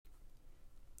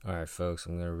Alright, folks,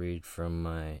 I'm going to read from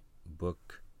my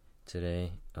book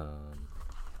today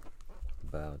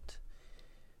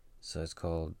so it's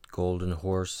called Golden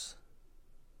Horse,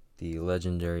 the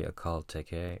legendary Akal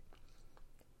Teke.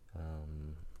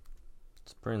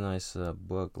 It's a pretty nice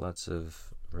book, lots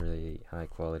of really high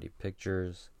quality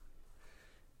pictures.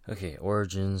 Okay,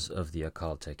 origins of the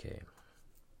Akal Teke.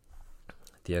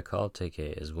 The Akal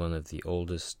Teke is one of the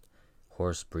oldest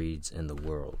horse breeds in the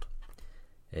world.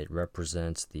 It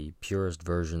represents the purest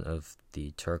version of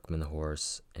the Turkmen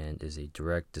horse and is a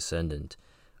direct descendant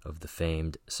of the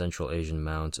famed Central Asian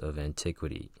mounts of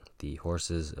antiquity, the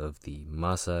horses of the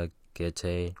Masa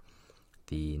Getae,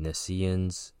 the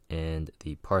Nasians, and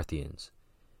the Parthians.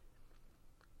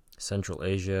 Central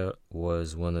Asia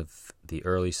was one of the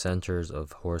early centers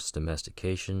of horse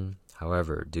domestication.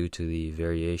 However, due to the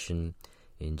variation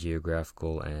in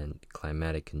geographical and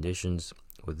climatic conditions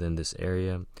within this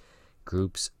area,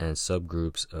 groups and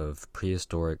subgroups of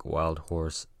prehistoric wild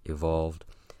horse evolved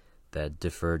that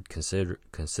differed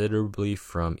considerably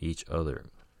from each other.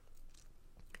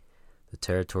 The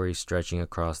territory stretching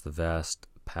across the vast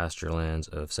pasture lands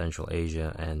of Central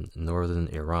Asia and northern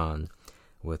Iran,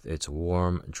 with its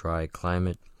warm, dry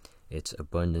climate, its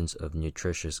abundance of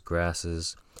nutritious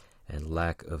grasses, and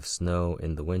lack of snow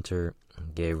in the winter,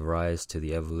 gave rise to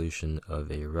the evolution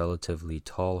of a relatively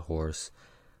tall horse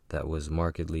that was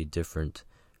markedly different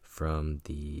from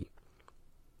the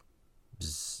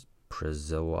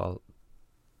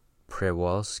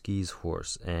Przewalski's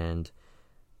horse and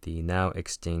the now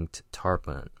extinct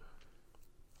Tarpan.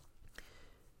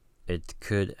 It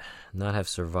could not have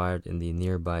survived in the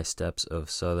nearby steppes of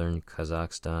southern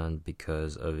Kazakhstan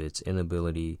because of its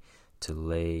inability to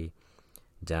lay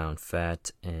down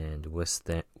fat and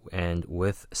withstand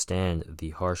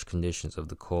the harsh conditions of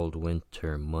the cold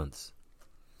winter months.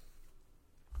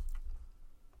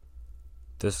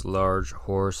 This large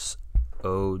horse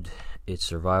owed its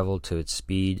survival to its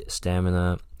speed,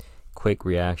 stamina, quick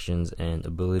reactions, and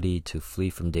ability to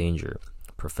flee from danger.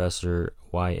 Professor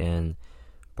Y.N.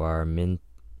 Barmintsev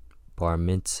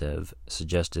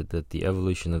suggested that the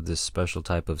evolution of this special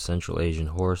type of Central Asian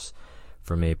horse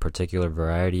from a particular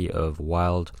variety of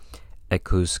wild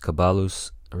Equus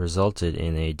caballus resulted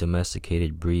in a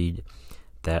domesticated breed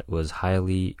that was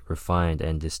highly refined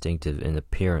and distinctive in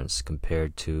appearance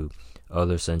compared to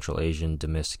other Central Asian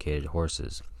domesticated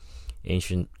horses.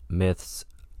 Ancient myths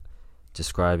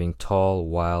describing tall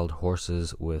wild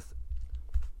horses with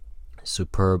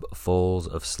superb foals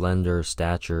of slender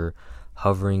stature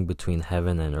hovering between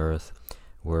heaven and earth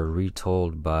were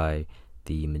retold by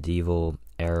the medieval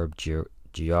Arab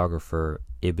geographer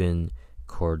Ibn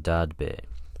Khordadbeh.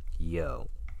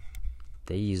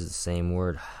 They use the same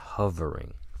word,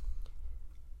 hovering.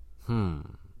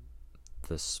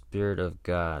 The Spirit of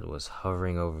God was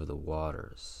hovering over the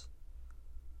waters.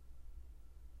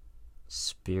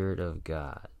 Spirit of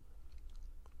God.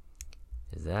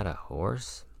 Is that a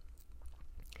horse?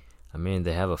 I mean,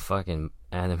 they have a fucking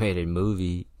animated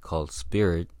movie called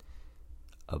Spirit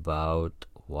about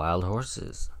wild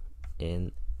horses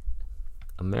in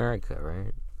America,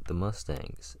 right? The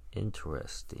Mustangs.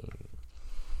 Interesting.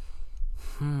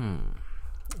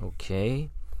 Okay.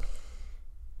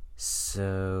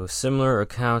 So, similar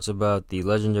accounts about the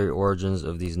legendary origins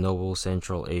of these noble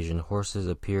Central Asian horses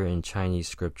appear in Chinese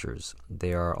scriptures.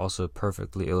 They are also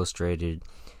perfectly illustrated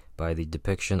by the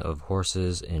depiction of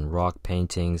horses in rock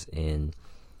paintings in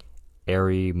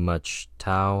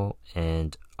Erimachau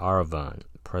and Aravan,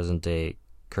 present-day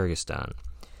Kyrgyzstan,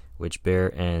 which bear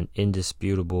an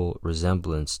indisputable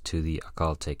resemblance to the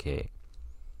Akal Teke.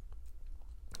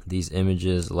 These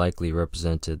images likely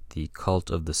represented the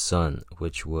cult of the sun,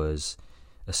 which was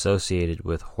associated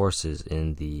with horses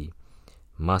in the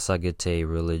Masagete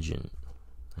religion.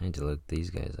 I need to look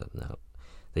these guys up now.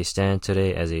 They stand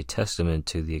today as a testament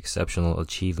to the exceptional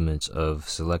achievements of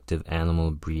selective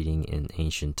animal breeding in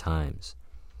ancient times.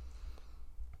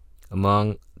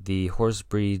 Among the horse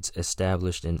breeds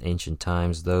established in ancient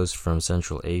times, those from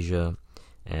Central Asia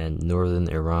and northern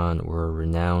Iran were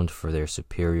renowned for their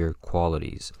superior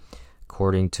qualities.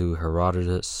 According to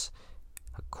Herodotus,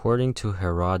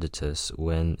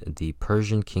 when the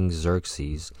Persian king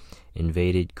Xerxes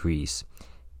invaded Greece,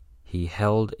 he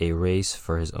held a race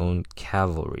for his own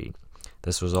cavalry.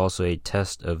 This was also a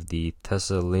test of the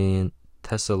Thessalian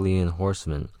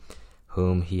horsemen,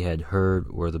 whom he had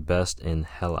heard were the best in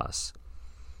Hellas.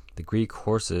 The Greek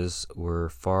horses were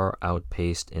far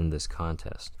outpaced in this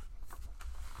contest.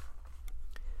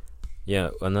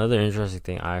 Yeah, another interesting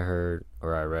thing I heard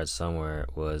or I read somewhere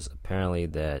was apparently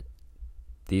that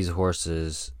these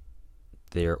horses,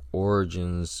 their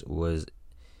origins was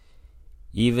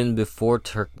Even before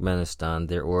Turkmenistan,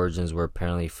 their origins were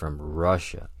apparently from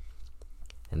Russia,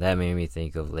 and that made me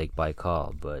think of Lake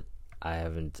Baikal. But I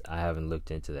haven't looked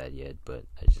into that yet. But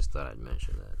I just thought I'd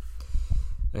mention that.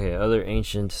 Okay, other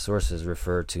ancient sources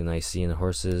refer to Nicaean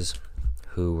horses,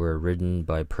 who were ridden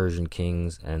by Persian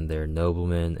kings and their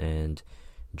noblemen and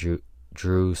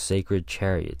drew sacred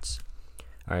chariots.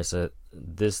 Alright, so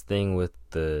this thing with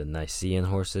the Nicaean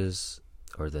horses,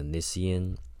 or the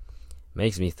Nicaean,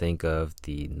 makes me think of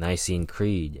the Nicene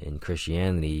Creed in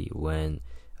Christianity, when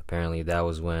apparently that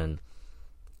was when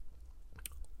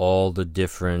all the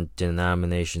different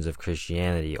denominations of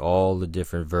Christianity, all the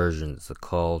different versions, the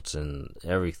cults and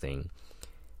everything,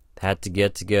 had to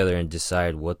get together and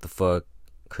decide what the fuck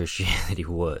Christianity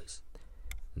was.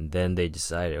 And then they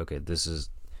decided, okay, these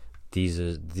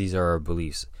are our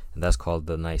beliefs, and that's called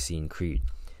the Nicene Creed.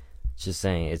 Just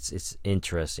saying, it's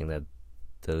interesting that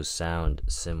those sound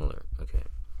similar. Okay.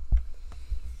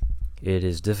 It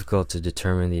is difficult to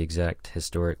determine the exact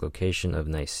historic location of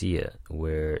Nicaea,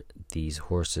 where these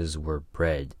horses were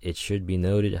bred. It should be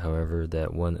noted, however,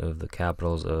 that one of the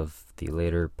capitals of the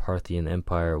later Parthian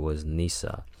Empire was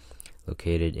Nisa,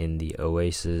 located in the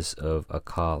oasis of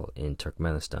Akal in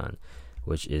Turkmenistan,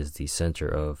 which is the center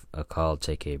of Akal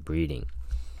Teke breeding.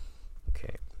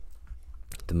 Okay.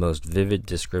 The most vivid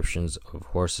descriptions of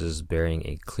horses bearing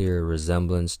a clear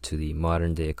resemblance to the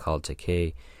modern-day Akal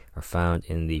Teke are found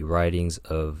in the writings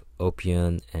of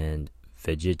Oppian and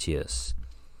Vegetius.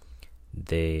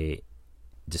 They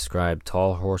describe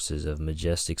tall horses of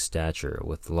majestic stature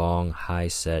with long,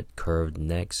 high-set, curved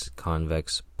necks,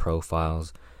 convex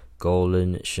profiles,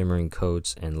 golden, shimmering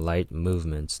coats, and light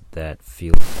movements that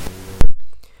feel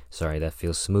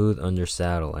smooth under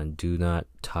saddle and do not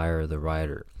tire the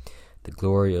rider. The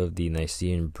glory of the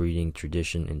Nicaean breeding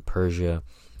tradition in Persia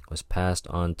was passed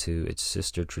on to its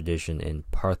sister tradition in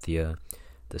Parthia,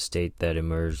 the state that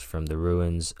emerged from the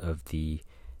ruins of the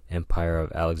Empire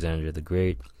of Alexander the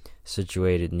Great,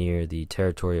 situated near the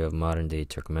territory of modern-day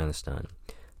Turkmenistan.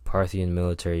 Parthian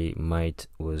military might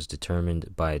was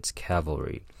determined by its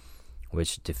cavalry,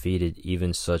 which defeated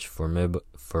even such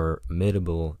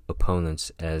formidable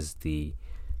opponents as the,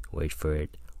 wait for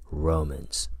it,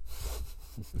 Romans.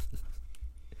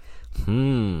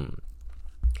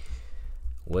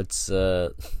 What's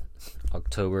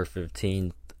October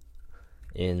 15th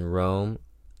in Rome?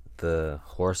 The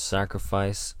horse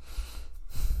sacrifice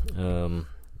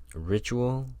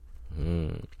ritual?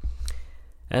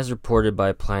 As reported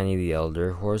by Pliny the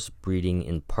Elder, horse breeding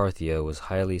in Parthia was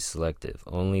highly selective.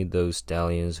 Only those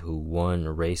stallions who won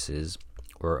races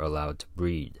were allowed to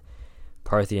breed.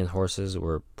 Parthian horses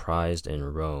were prized in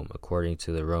Rome. According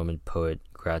to the Roman poet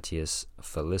Gratius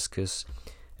Faliscus,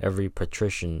 every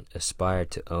patrician aspired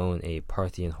to own a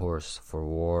Parthian horse for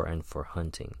war and for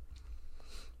hunting.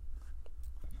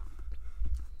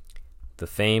 The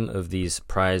fame of these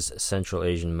prized Central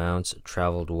Asian mounts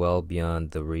traveled well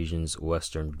beyond the region's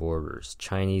western borders.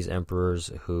 Chinese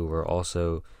emperors, who were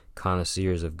also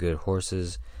connoisseurs of good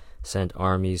horses, sent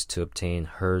armies to obtain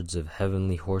herds of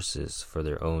heavenly horses for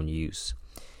their own use.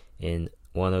 In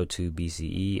 102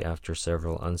 BCE, after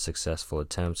several unsuccessful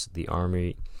attempts, the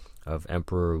army of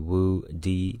Emperor Wu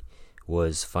Di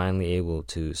was finally able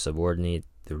to subordinate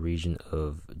the region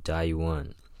of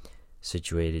Dayuan,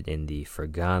 situated in the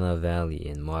Fergana Valley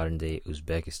in modern-day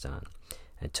Uzbekistan,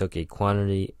 and took a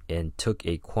quantity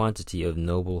of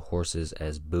noble horses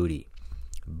as booty.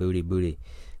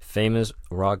 Famous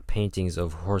rock paintings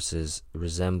of horses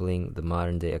resembling the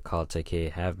modern-day Akal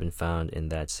Teke have been found in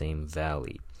that same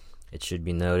valley. It should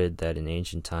be noted that in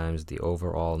ancient times the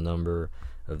overall number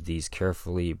of these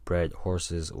carefully bred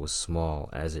horses was small,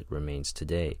 as it remains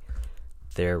today.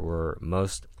 There were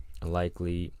most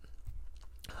likely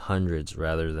hundreds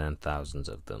rather than thousands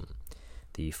of them.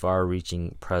 The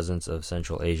far-reaching presence of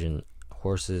Central Asian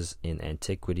horses in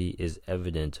antiquity is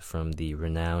evident from the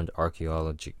renowned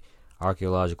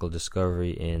archaeological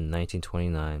discovery in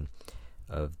 1929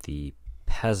 of the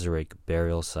Pazyryk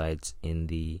burial sites in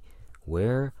the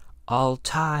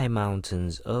Altai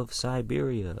Mountains of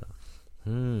Siberia.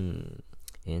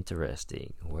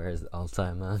 Interesting. Where's the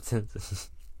Altai Mountains?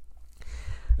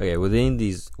 Okay, within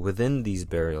these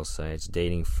burial sites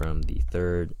dating from the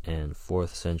 3rd and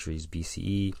 4th centuries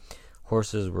BCE,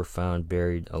 horses were found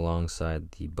buried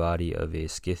alongside the body of a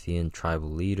Scythian tribal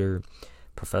leader.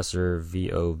 Professor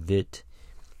V.O. Witt,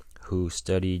 who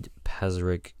studied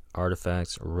Pazyryk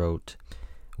artifacts, wrote,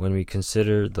 "When we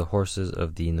consider the horses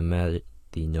of the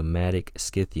nomadic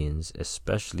Scythians,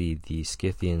 especially the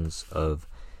Scythians of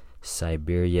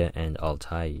Siberia and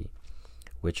Altai,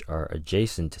 which are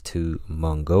adjacent to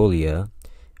Mongolia,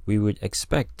 We would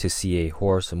expect to see a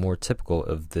horse more typical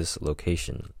of this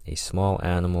location, a small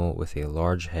animal with a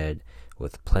large head,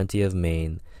 with plenty of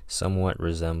mane, somewhat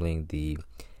resembling the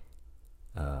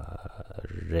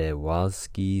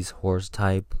Przewalski's horse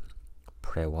type,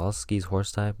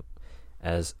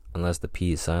 as unless the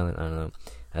P is silent, I don't know,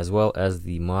 as well as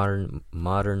the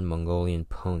modern Mongolian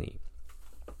pony.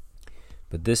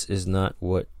 But this is not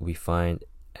what we find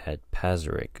at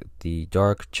Pazyryk. The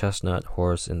dark chestnut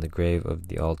horse in the grave of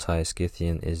the Altai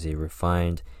Scythian is a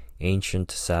refined,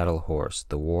 ancient saddle horse,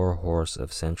 the war horse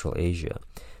of Central Asia,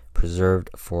 preserved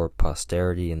for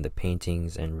posterity in the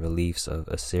paintings and reliefs of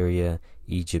Assyria,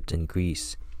 Egypt, and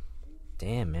Greece.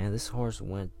 Damn, man, this horse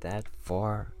went that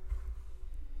far.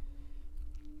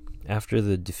 After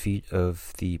the defeat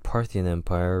of the Parthian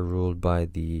Empire, ruled by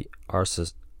the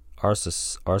Arsacids,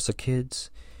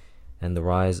 and the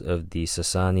rise of the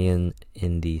Sasanian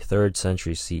in the 3rd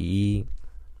century CE,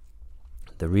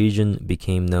 the region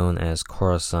became known as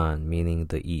Khorasan, meaning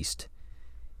the east.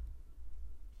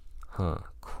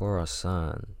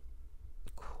 Khorasan.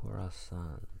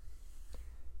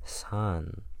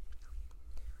 San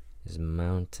is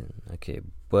mountain. Okay,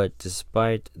 but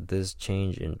despite this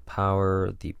change in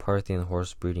power, the Parthian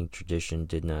horse breeding tradition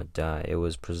did not die. It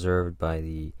was preserved by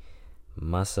the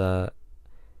Masagete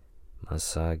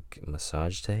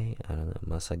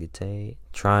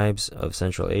tribes of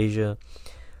Central Asia,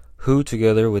 who,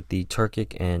 together with the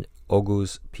Turkic and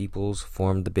Oghuz peoples,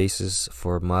 formed the basis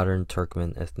for modern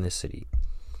Turkmen ethnicity.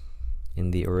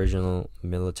 In the original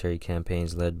military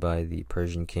campaigns led by the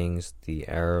Persian kings, the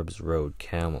Arabs rode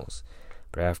camels,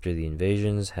 but after the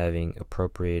invasions, having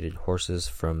appropriated horses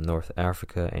from North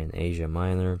Africa and Asia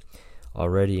Minor,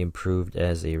 already improved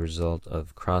as a result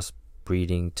of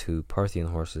cross-breeding to Parthian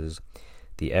horses,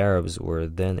 the Arabs were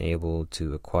then able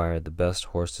to acquire the best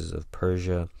horses of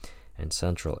Persia and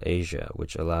Central Asia,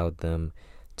 which allowed them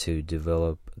to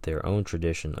develop their own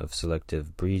tradition of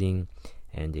selective breeding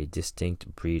and a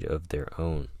distinct breed of their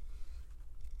own.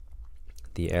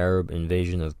 The Arab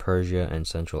invasion of Persia and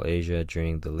Central Asia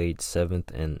during the late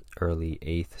 7th and early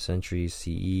 8th centuries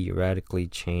CE radically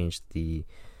changed the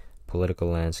political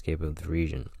landscape of the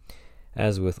region.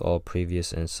 As with all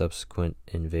previous and subsequent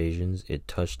invasions, it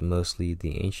touched mostly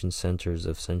the ancient centers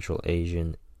of Central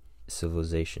Asian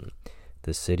civilization,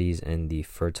 the cities and the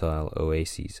fertile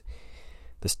oases.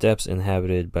 The steppes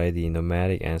inhabited by the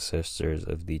nomadic ancestors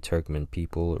of the Turkmen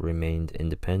people remained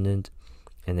independent,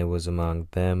 and it was among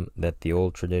them that the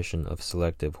old tradition of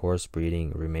selective horse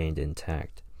breeding remained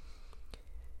intact.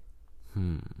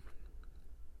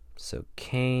 So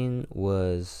Cain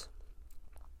was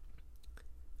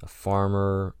a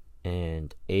farmer,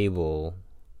 and Abel,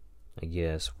 I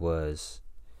guess, was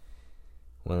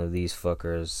one of these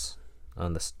fuckers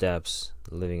on the steppes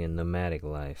living a nomadic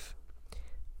life.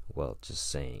 Well, just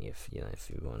saying, if you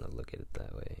want to look at it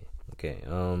that way. Okay,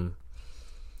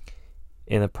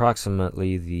 in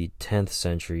approximately the 10th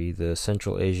century, the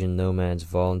Central Asian nomads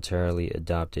voluntarily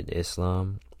adopted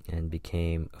Islam and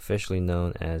became officially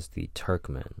known as the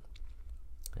Turkmen.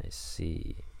 I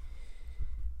see.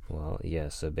 Well, yeah,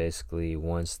 so basically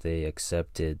once they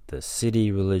accepted the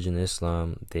city religion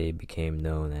Islam, they became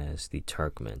known as the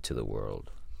Turkmen to the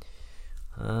world.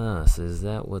 So is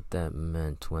that what that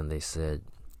meant when they said,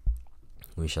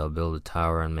 we shall build a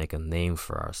tower and make a name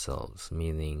for ourselves,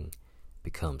 meaning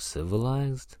become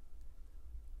civilized?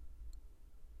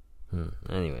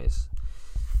 Anyways.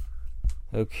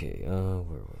 Okay,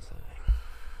 where was I?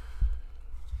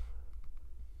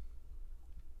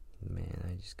 Man,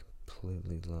 I just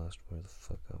completely lost where the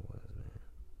fuck I was, man.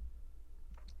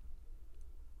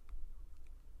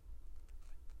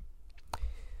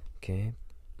 Okay.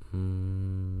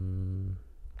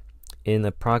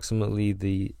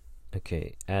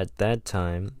 At that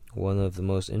time, one of the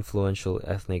most influential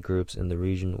ethnic groups in the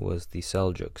region was the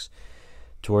Seljuks.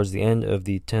 Towards the end of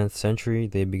the 10th century,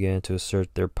 they began to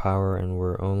assert their power and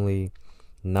were only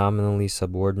nominally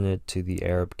subordinate to the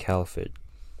Arab Caliphate.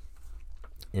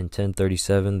 In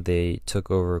 1037, they took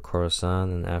over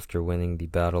Khorasan, and after winning the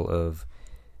Battle of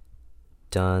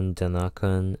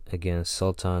Dandanakan against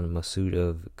Sultan Masud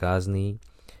of Ghazni,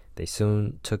 they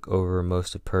soon took over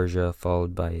most of Persia,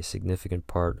 followed by a significant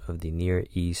part of the Near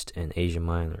East and Asia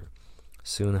Minor.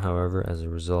 Soon, however, as a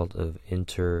result of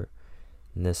internecine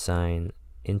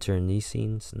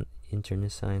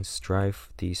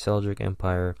strife, the Seljuk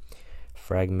Empire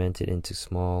fragmented into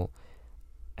small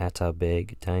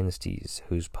Atabeg dynasties,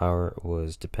 whose power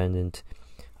was dependent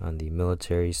on the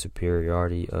military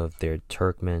superiority of their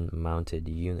Turkmen mounted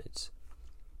units.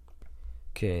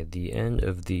 Okay, the end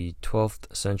of the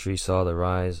 12th century saw the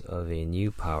rise of a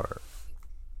new power,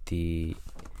 the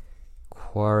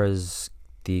Khwarezmian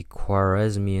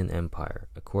Empire.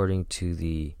 According to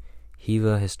the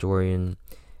Hiva historian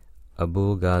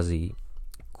Abul Ghazi,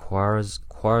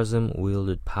 Khwarezm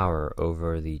wielded power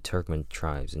over the Turkmen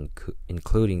tribes,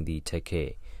 including the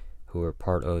Tekke, who were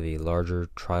part of a larger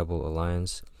tribal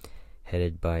alliance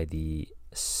headed by the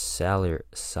Salyr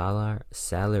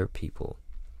people,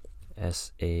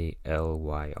 Salyr,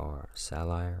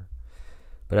 Salyr.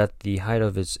 But at the height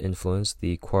of its influence,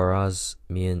 the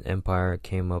Khwarezmian Empire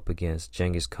came up against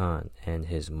Genghis Khan and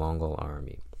his Mongol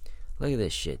army. Look at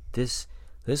this shit. This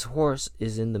horse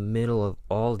is in the middle of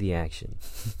all the action.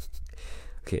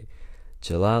 Okay,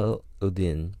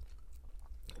 Jalaluddin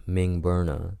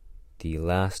Mingburna, the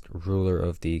last ruler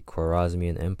of the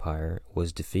Khwarezmian Empire,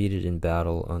 was defeated in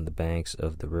battle on the banks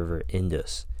of the river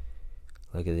Indus.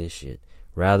 Look at this shit.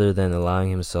 Rather than allowing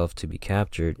himself to be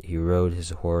captured, he rode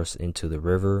his horse into the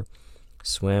river,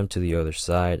 swam to the other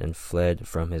side, and fled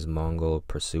from his Mongol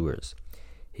pursuers.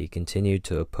 He continued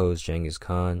to oppose Genghis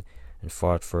Khan and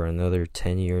fought for another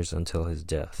 10 years until his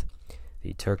death.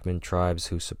 The Turkmen tribes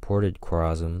who supported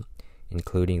Khwarezm,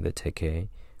 including the Tekke,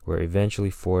 were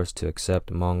eventually forced to accept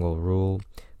Mongol rule,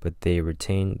 but they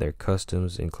retained their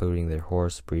customs, including their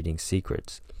horse breeding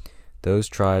secrets. Those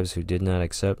tribes who did not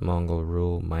accept Mongol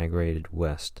rule migrated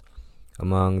west.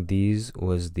 Among these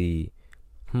was the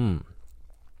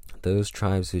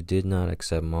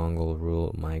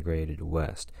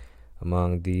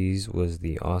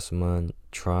Osman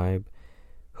tribe,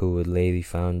 who would lay the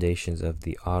foundations of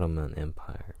the Ottoman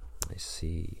Empire. I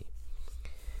see.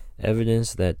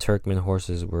 Evidence that Turkmen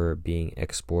horses were being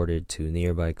exported to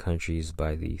nearby countries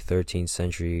by the 13th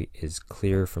century is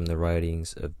clear from the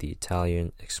writings of the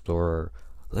Italian explorer,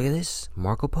 look at this,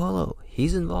 Marco Polo,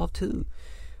 he's involved too,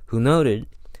 who noted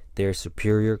their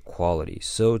superior quality.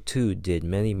 So too did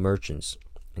many merchants,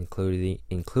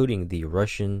 including the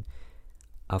Russian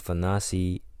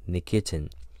Afanasy Nikitin,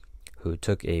 who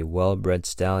took a well-bred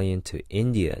stallion to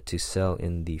India to sell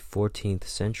in the 14th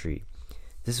century.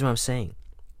 This is what I'm saying.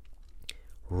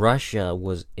 Russia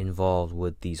was involved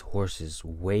with these horses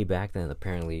way back then.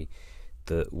 Apparently,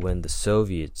 when the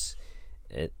Soviets,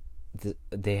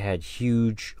 they had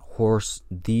huge horse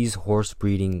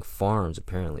breeding farms,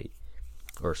 apparently,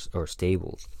 or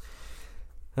stables.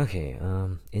 Okay,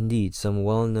 indeed, some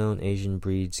well-known Asian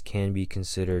breeds can be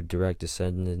considered direct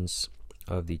descendants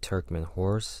of the Turkmen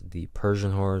horse: the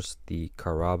Persian horse, the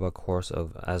Karabakh horse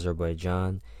of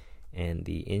Azerbaijan, and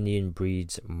the Indian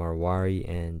breeds Marwari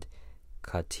and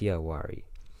Kathiawari.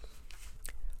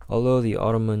 Although the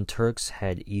Ottoman Turks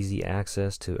had easy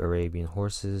access to Arabian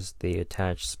horses, they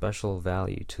attached special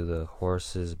value to the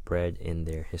horses bred in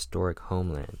their historic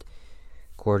homeland.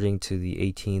 According to the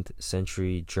 18th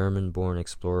century German-born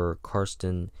explorer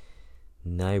Karsten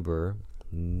Niebuhr,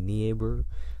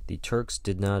 the Turks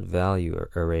did not value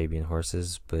Arabian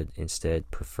horses, but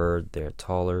instead preferred their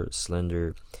taller,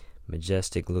 slender,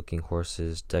 majestic-looking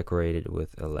horses decorated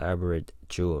with elaborate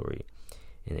jewelry.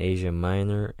 In Asia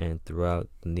Minor and throughout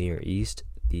the Near East,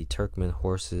 the Turkmen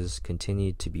horses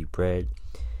continued to be bred,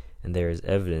 and there is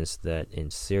evidence that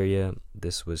in Syria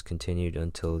this was continued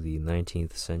until the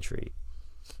 19th century.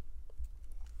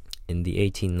 In the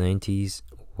 1890s,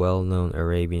 well-known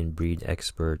Arabian breed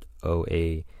expert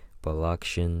O.A.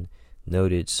 Balakhshan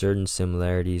noted certain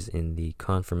similarities in the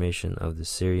conformation of the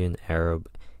Syrian Arab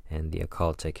and the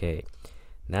Akal Tekke.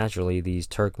 Naturally, these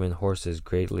Turkmen horses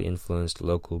greatly influenced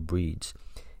local breeds.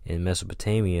 In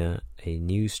Mesopotamia, a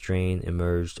new strain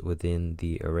emerged within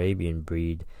the Arabian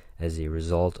breed as a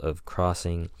result of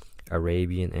crossing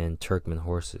Arabian and Turkmen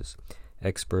horses.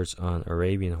 Experts on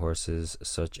Arabian horses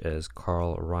such as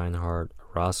Karl Reinhard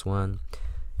Raswan,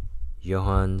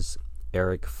 Johannes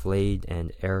Eric Flade,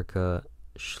 and Erika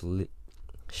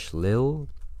Schlill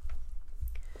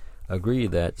agree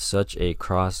that such a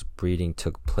cross-breeding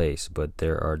took place, but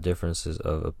there are differences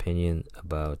of opinion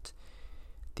about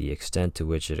the extent to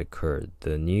which it occurred.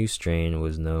 The new strain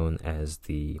was known as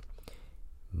the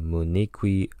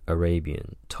Muniqui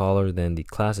Arabian, taller than the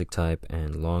classic type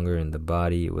and longer in the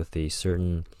body, with a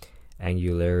certain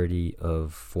angularity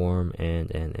of form and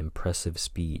an impressive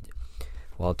speed.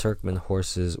 While Turkmen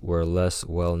horses were less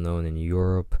well known in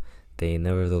Europe, they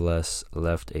nevertheless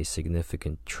left a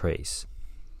significant trace.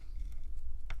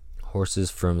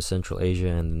 Horses from Central Asia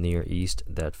and the Near East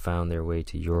that found their way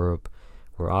to Europe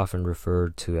were often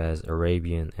referred to as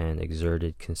Arabian and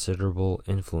exerted considerable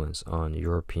influence on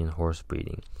European horse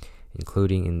breeding,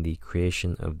 including in the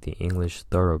creation of the English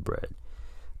thoroughbred.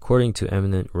 According to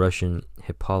eminent Russian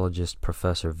hippologist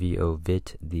Professor V.O.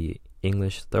 Witt, the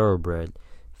English thoroughbred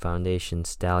foundation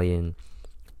stallion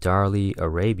Darley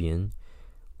Arabian,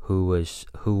 who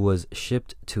was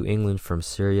shipped to England from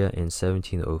Syria in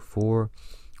 1704,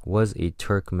 was a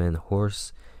Turkmen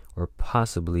horse, or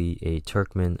possibly a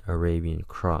Turkmen-Arabian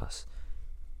cross.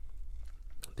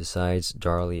 Besides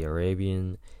Darley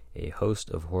Arabian, a host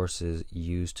of horses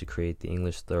used to create the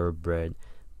English thoroughbred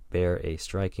bear a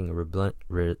striking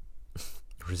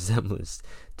resemblance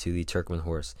to the Turkmen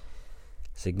horse.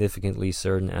 Significantly,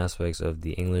 certain aspects of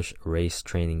the English race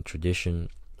training tradition,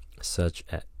 such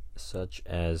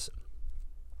as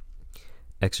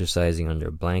exercising under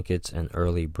blankets and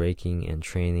early breaking and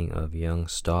training of young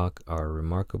stock, are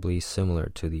remarkably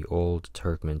similar to the old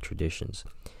Turkmen traditions.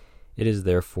 It is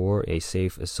therefore a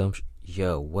safe assumption.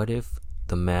 What if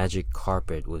the magic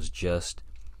carpet was just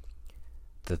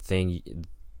the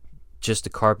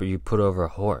carpet you put over a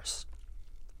horse?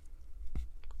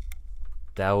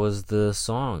 That was the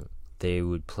song they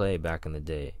would play back in the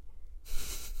day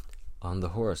on the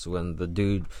horse when the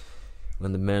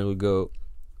men would go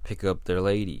pick up their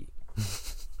lady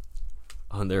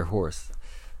on their horse.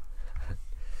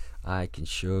 I can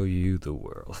show you the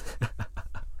world.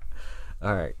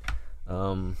 All right.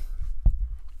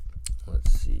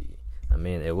 Let's see. I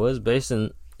mean, it was based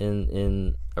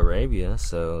in Arabia,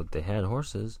 so they had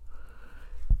horses.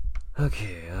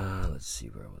 Okay, let's see,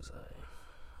 where was I?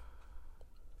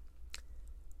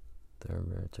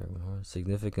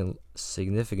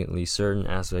 Significantly, certain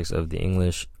aspects of the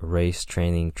English race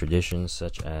training traditions,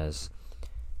 such as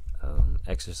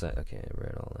exercise. Okay, I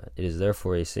read all that. It is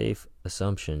therefore a safe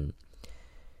assumption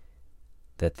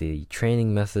that the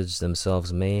training methods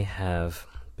themselves may have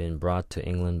been brought to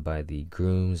England by the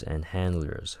grooms and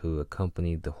handlers who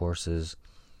accompanied the horses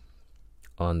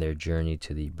on their journey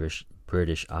to the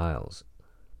British Isles.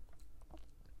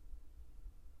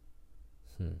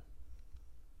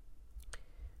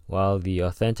 While the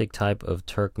authentic type of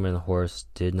Turkmen horse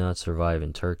did not survive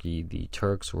in Turkey, the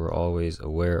Turks were always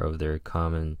aware of their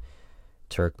common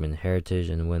Turkmen heritage,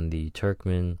 and when the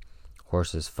Turkmen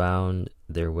horses found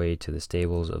their way to the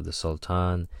stables of the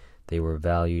Sultan, they were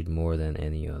valued more than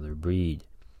any other breed.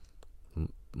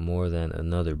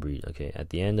 Okay, at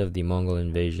the end of the Mongol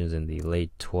invasions in the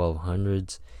late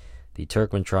 1200s, the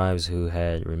Turkmen tribes who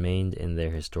had remained in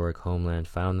their historic homeland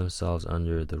found themselves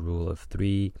under the rule of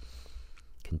three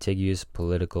contiguous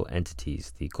political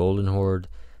entities: the Golden Horde,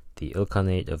 the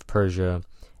Ilkhanate of Persia,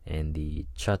 and the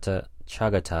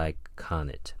Chagatai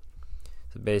Khanate.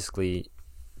 So basically,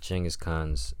 Genghis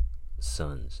Khan's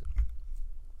sons.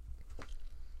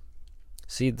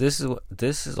 See, this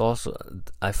is also,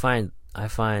 I find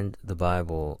the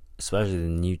Bible, especially the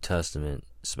New Testament,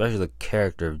 especially the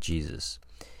character of Jesus,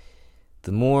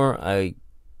 the more I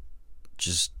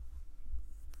just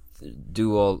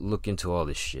look into all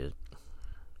this shit.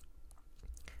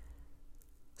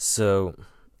 So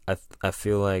I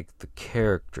feel like the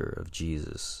character of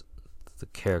Jesus, the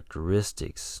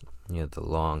characteristics, the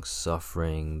long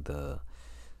suffering, the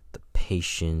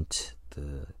patient,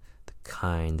 the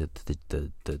kind,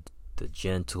 the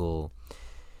gentle,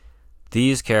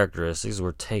 these characteristics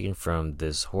were taken from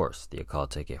this horse, the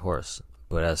Akhal-Teke horse.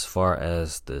 But as far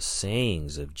as the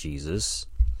sayings of Jesus,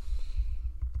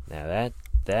 now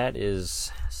that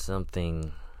is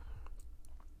something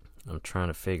I'm trying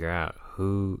to figure out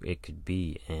who it could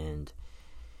be, and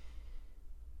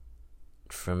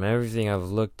from everything I've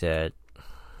looked at,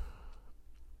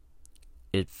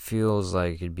 it feels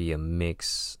like it could be a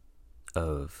mix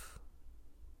of,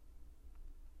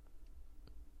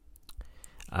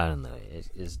 I don't know,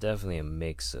 it's definitely a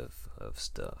mix of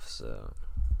stuff, so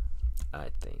I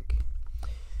think.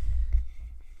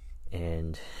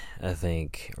 And I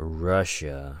think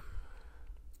Russia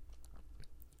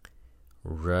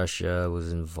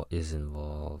is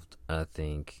involved. I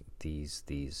think the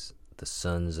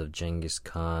sons of Genghis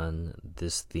Khan,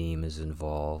 this theme is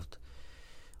involved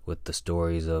with the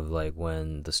stories of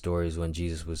when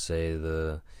Jesus would say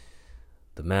the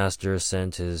master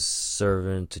sent his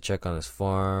servant to check on his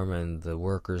farm, and the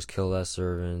workers killed that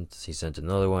servant. He sent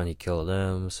another one, he killed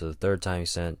him. So the third time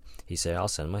he said, I'll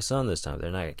send my son this time.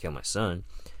 They're not going to kill my son.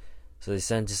 So they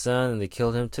sent his son, and they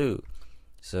killed him too.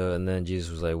 So, and then Jesus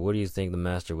was like, what do you think the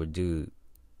master would do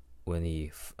when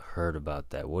he heard about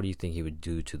that? What do you think he would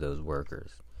do to those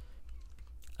workers?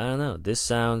 I don't know. This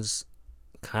sounds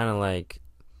kind of like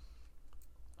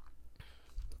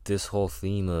this whole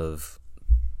theme of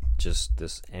just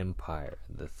this empire.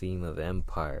 The theme of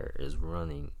empire is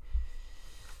running.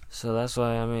 So that's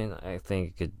why, I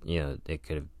think it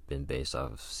could have been based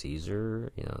off of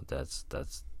Caesar. That's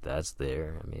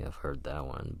there. I've heard that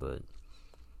one, but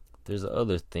there's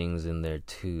other things in there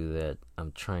too that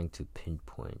I'm trying to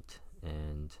pinpoint,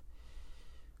 and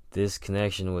this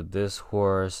connection with this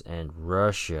horse and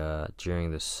Russia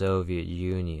during the Soviet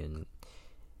Union,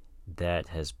 that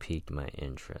has piqued my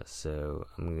interest. So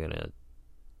I'm gonna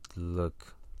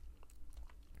look,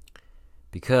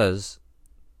 because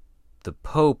the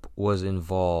Pope was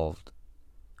involved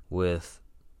with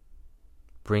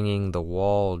bringing the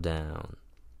wall down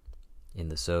in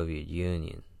the Soviet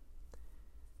Union.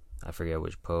 I forget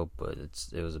which Pope, but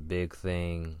it was a big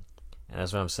thing. And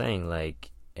that's what I'm saying.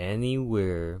 Like,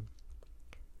 anywhere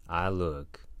I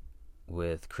look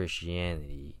with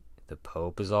Christianity, the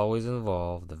Pope is always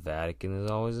involved, the Vatican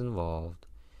is always involved.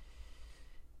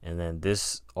 And then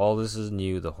all this is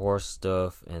new, the horse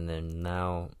stuff, and then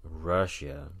now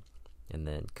Russia, and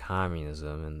then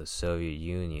communism and the Soviet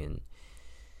Union.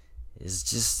 It's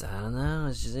just, I don't know,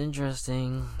 it's just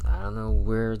interesting. I don't know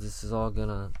where this is all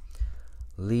gonna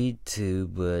lead to,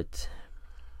 but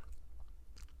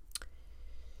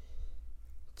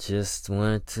just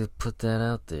wanted to put that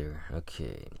out there.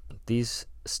 Okay, these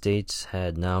states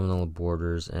had nominal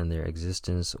borders, and their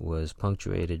existence was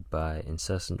punctuated by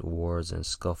incessant wars and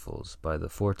scuffles. By the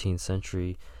 14th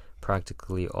century,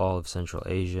 practically all of Central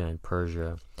Asia and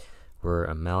Persia were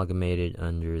amalgamated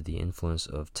under the influence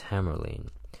of Tamerlane.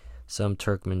 Some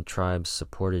Turkmen tribes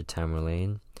supported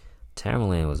Tamerlane.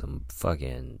 Tamerlane was a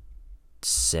fucking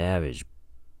savage.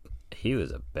 He was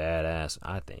a badass,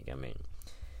 I think. I mean,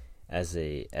 as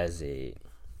a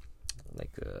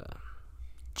like a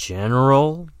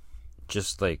general,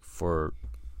 just like for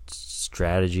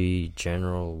strategy,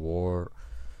 general war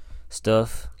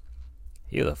stuff,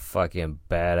 he was a fucking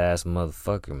badass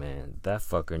motherfucker, man. That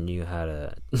fucker knew how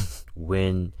to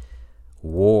win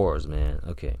wars, man.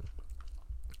 Okay.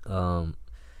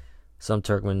 Some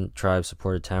Turkmen tribes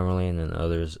supported Tamerlane, and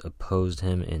others opposed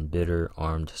him in bitter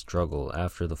armed struggle.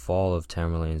 After the fall of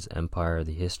Tamerlane's empire,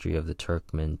 the history of the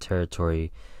Turkmen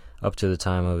territory up to the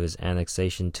time of his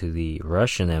annexation to the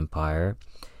Russian Empire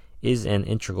is an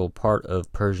integral part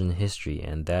of Persian history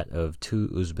and that of two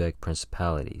Uzbek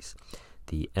principalities,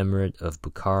 the Emirate of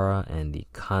Bukhara and the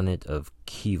Khanate of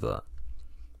Khiva.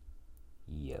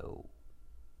 Yo.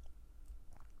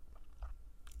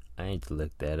 I need to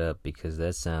look that up because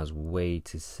that sounds way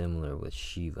too similar with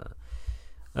Shiva.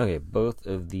 Okay, both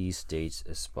of these states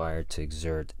aspired to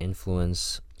exert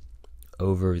influence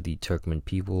over the Turkmen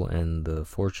people, and the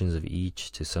fortunes of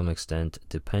each, to some extent,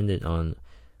 depended on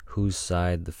whose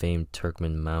side the famed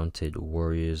Turkmen mounted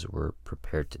warriors were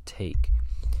prepared to take.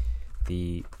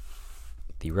 The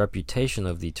reputation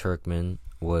of the Turkmen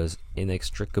was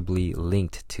inextricably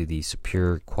linked to the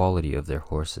superior quality of their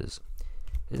horses.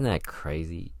 Isn't that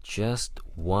crazy? Just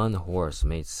one horse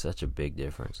made such a big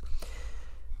difference.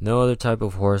 No other type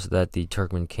of horse that the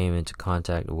Turkmen came into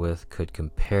contact with could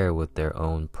compare with their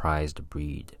own prized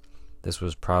breed. This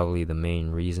was probably the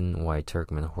main reason why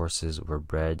Turkmen horses were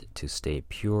bred to stay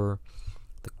pure.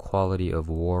 The quality of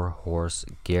war horse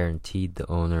guaranteed the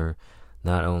owner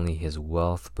not only his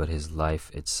wealth but his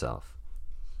life itself.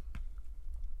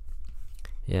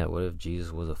 Yeah, what if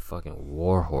Jesus was a fucking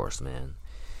war horse, man?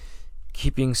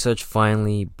 Keeping such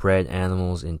finely bred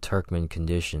animals in Turkmen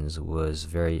conditions was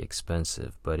very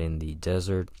expensive, but in the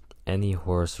desert, any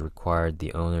horse required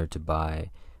the owner to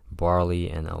buy barley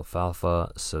and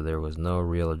alfalfa, so there was no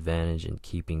real advantage in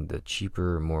keeping the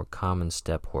cheaper, more common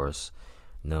steppe horse,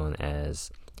 known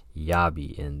as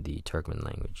yabi in the Turkmen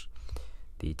language.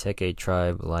 The Teke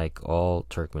tribe, like all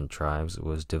Turkmen tribes,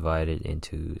 was divided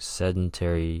into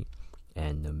sedentary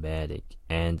and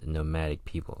nomadic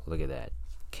people. Look at that.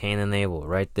 Cain and Abel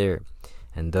right there.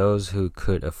 And those who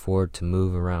could afford to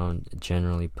move around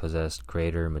generally possessed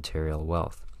greater material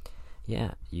wealth.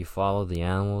 Yeah, you follow the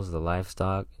animals, the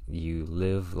livestock, you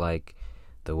live like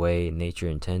the way nature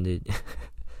intended,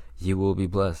 you will be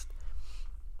blessed.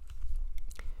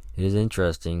 It is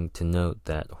interesting to note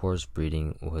that horse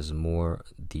breeding was more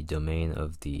the domain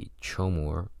of the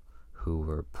Chomor, who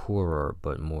were poorer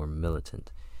but more militant.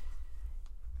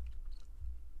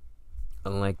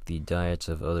 Unlike the diets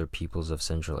of other peoples of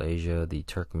Central Asia, the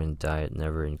Turkmen diet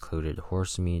never included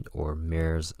horse meat or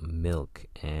mare's milk,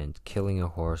 and killing a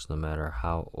horse, no matter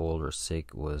how old or sick,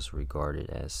 was regarded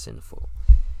as sinful.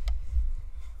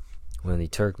 When the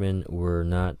Turkmen were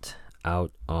not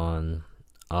out on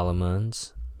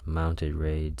alamans, mounted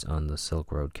raids on the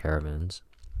Silk Road caravans,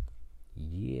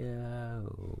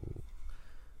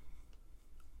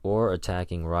 or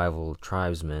attacking rival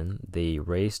tribesmen, they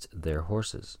raced their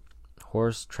horses.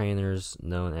 Horse trainers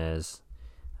known as,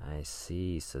 I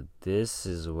see, so this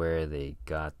is where they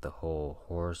got the whole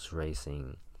horse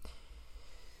racing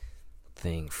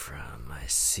thing from. I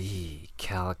see.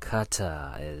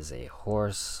 Calcutta is a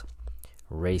horse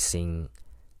racing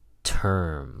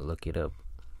term. Look it up.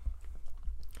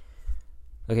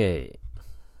 Okay.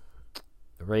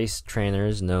 Race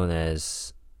trainers known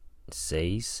as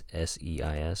Sais,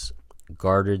 S-E-I-S,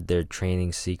 guarded their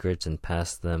training secrets and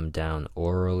passed them down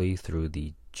orally through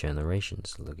the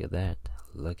generations. Look at that.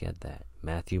 Look at that.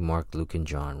 Matthew, Mark, Luke, and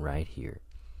John right here.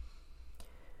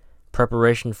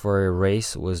 Preparation for a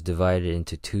race was divided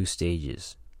into 2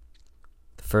 stages.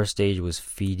 The first stage was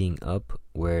feeding up,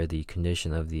 where the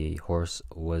condition of the horse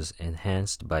was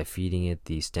enhanced by feeding it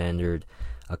the standard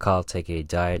Akalteke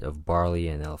diet of barley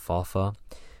and alfalfa,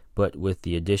 but with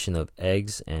the addition of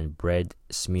eggs and bread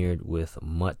smeared with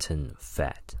mutton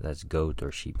fat. That's goat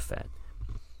or sheep fat.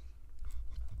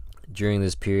 During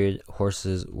this period,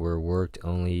 horses were worked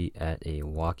only at a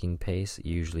walking pace,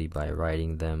 usually by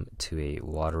riding them to a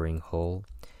watering hole.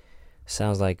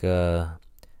 Sounds like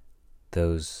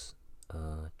those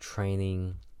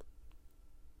training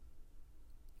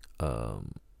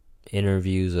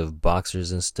interviews of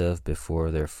boxers and stuff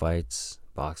before their fights.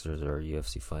 Boxers or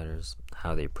UFC fighters,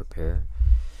 how they prepare.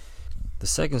 The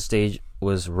second stage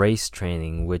was race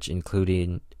training, which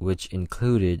included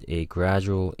a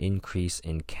gradual increase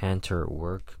in canter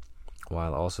work,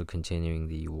 while also continuing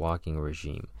the walking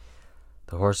regime.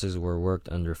 The horses were worked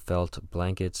under felt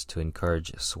blankets to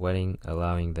encourage sweating,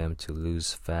 allowing them to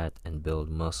lose fat and build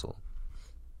muscle.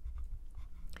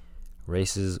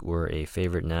 Races were a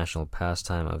favorite national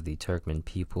pastime of the Turkmen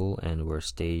people and were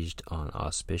staged on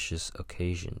auspicious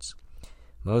occasions.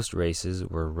 Most races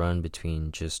were run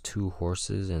between just 2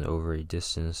 horses and over a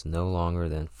distance no longer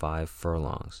than 5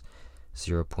 furlongs,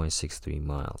 0.63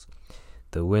 miles.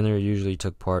 The winner usually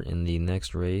took part in the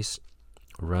next race,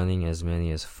 running as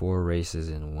many as 4 races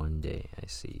in one day. I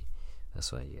see.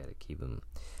 That's why you gotta keep them.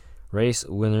 Race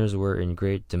winners were in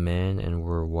great demand and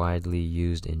were widely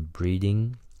used in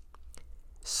breeding.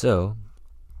 So,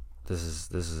 this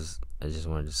is I just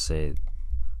wanted to say,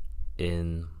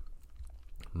 in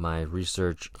my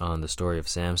research on the story of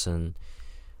Samson,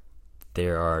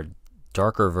 there are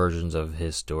darker versions of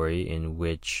his story in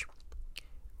which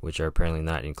are apparently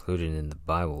not included in the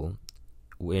Bible,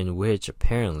 in which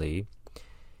apparently,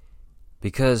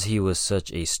 because he was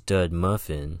such a stud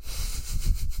muffin,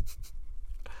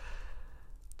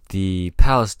 the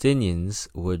Palestinians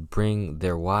would bring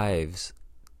their wives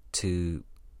to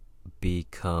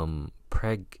become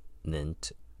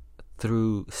pregnant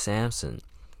through Samson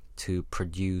to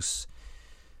produce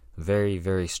very,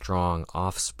 very strong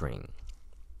offspring.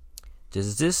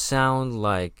 Does this sound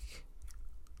like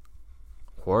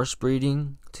horse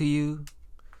breeding to you?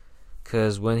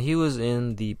 Because when he was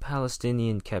in the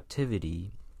Palestinian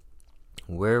captivity,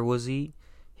 where was he?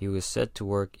 He was set to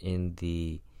work in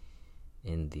the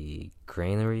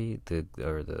granary, the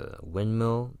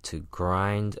windmill, to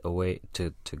grind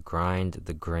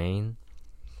the grain.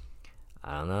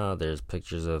 I don't know, there's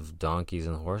pictures of donkeys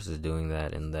and horses doing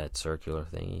that in that circular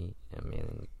thingy. I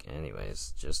mean,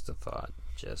 anyways, just a thought.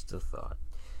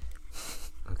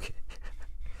 Okay.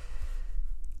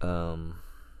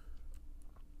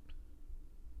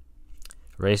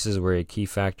 Races were a key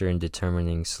factor in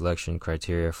determining selection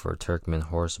criteria for Turkmen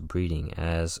horse breeding,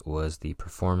 as was the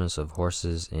performance of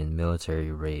horses in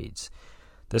military raids.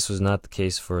 This was not the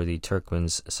case for the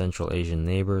Turkmen's Central Asian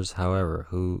neighbors, however,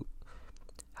 who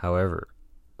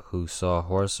saw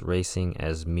horse racing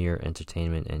as mere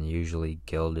entertainment and usually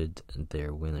gelded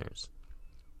their winners.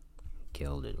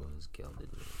 Gelded? What does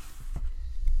gelded mean?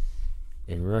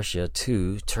 In Russia,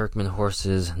 too, Turkmen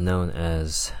horses known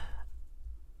as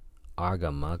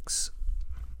Argamuks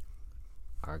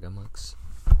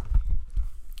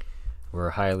were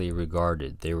highly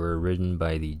regarded. They were ridden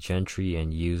by the gentry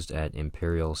and used at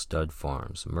imperial stud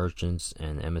farms. Merchants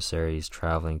and emissaries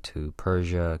traveling to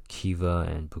Persia, Khiva,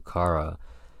 and Bukhara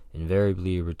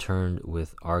invariably returned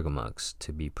with Argamuks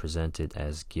to be presented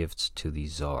as gifts to the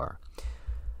Tsar.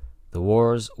 The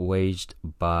wars waged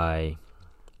by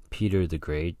Peter the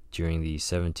Great during the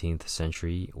 17th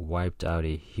century wiped out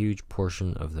a huge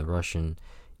portion of the Russian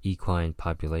equine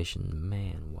population.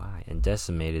 Man, why? And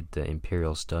decimated the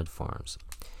imperial stud farms.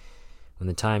 When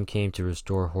the time came to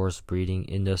restore horse breeding,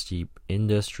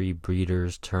 industry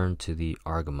breeders turned to the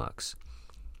Argamuks.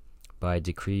 By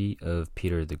decree of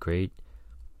Peter the Great,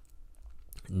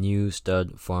 new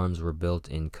stud farms were built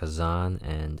in Kazan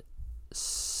and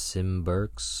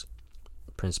Simburgsk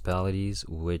principalities,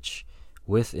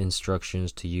 with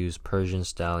instructions to use Persian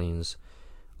stallions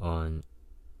on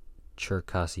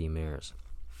Cherkasy mares.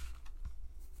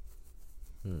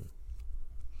 I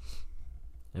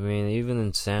mean, even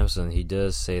in Samson, he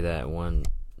does say that one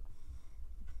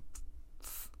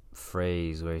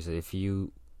phrase where he said, if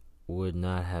you would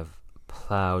not have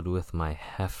plowed with my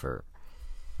heifer.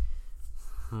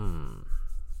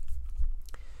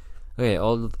 Okay,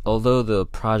 although the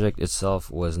project itself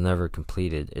was never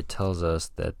completed, it tells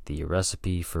us that the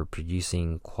recipe for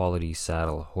producing quality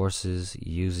saddle horses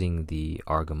using the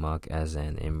argamuk as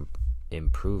an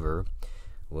improver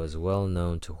was well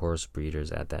known to horse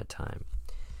breeders at that time.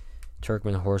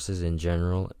 Turkmen horses in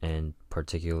general, and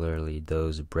particularly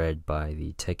those bred by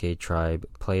the Teke tribe,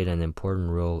 played an important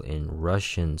role in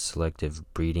Russian selective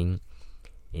breeding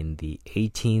in the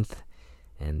 18th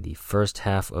and the first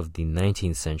half of the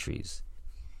 19th centuries.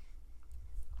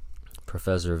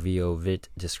 Professor V.O. Witt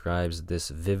describes this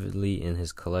vividly in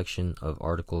his collection of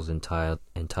articles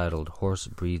entitled Horse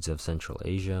Breeds of Central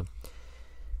Asia.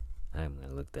 I'm going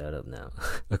to look that up now.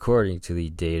 According to the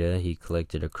data he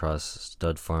collected across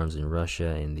stud farms in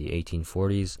Russia in the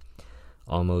 1840s,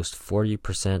 almost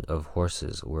 40% of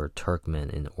horses were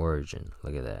Turkmen in origin.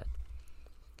 Look at that.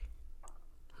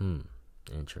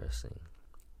 Interesting.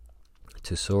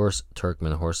 To source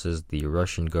Turkmen horses, the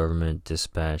Russian government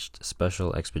dispatched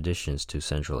special expeditions to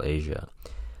Central Asia,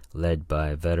 led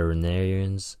by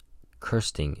veterinarians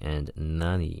Kirsting and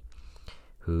Nani,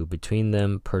 who between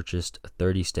them purchased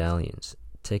 30 stallions.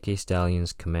 Teke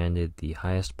stallions commanded the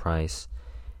highest price,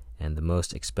 and the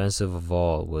most expensive of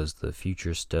all was the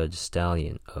future stud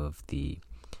stallion of the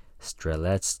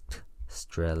Streletsk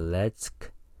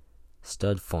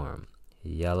stud farm,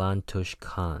 Yalantush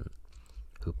Khan,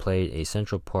 who played a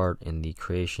central part in the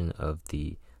creation of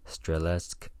the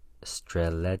Streletsk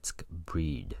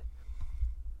breed.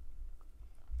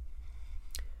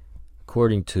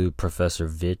 According to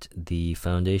Professor Witt, the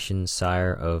foundation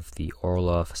sire of the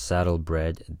Orlov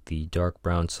saddlebred, the dark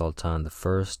brown Sultan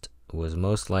I, was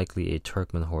most likely a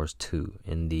Turkmen horse too.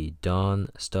 In the Don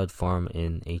stud farm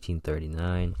in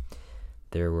 1839,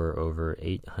 there were over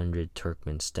 800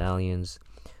 Turkmen stallions,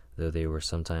 though they were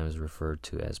sometimes referred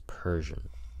to as Persian.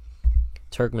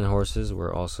 Turkmen horses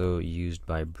were also used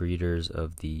by breeders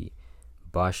of the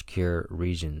Bashkir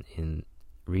region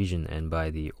and by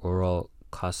the Ural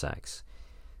Cossacks.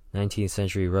 19th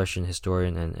century Russian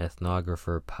historian and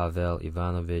ethnographer Pavel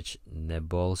Ivanovich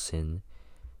Nebolsin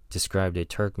described a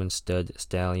Turkmen stud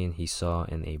stallion he saw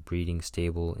in a breeding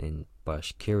stable in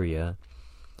Bashkiria.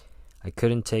 I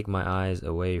couldn't take my eyes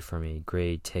away from a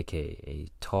gray teke, a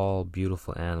tall,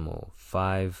 beautiful animal,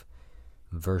 5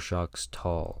 vershoks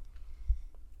tall.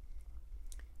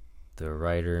 The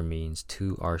writer means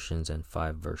 2 arshins and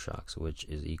 5 vershoks, which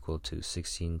is equal to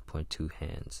 16.2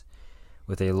 hands.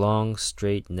 With a long,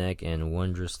 straight neck and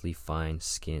wondrously fine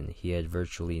skin, he had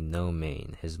virtually no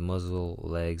mane. His muzzle,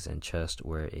 legs, and chest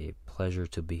were a pleasure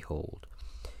to behold.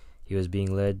 He was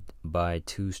being led by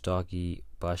 2 stocky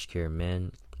Bashkir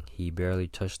men. He barely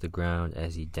touched the ground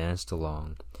as he danced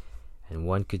along, and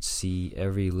one could see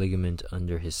every ligament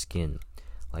under his skin,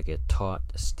 like a taut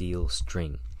steel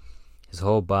string. His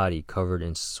whole body, covered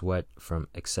in sweat from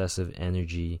excessive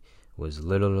energy, was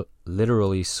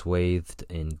literally swathed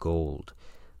in gold.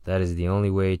 That is the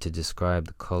only way to describe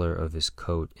the color of his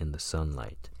coat in the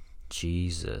sunlight.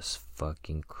 Jesus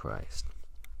fucking Christ.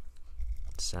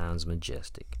 Sounds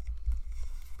majestic.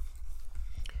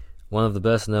 One of the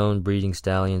best-known breeding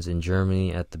stallions in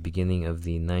Germany at the beginning of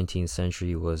the 19th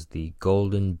century was the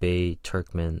Golden Bay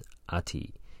Turkmen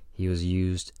Ati. He was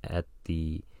used at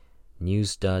the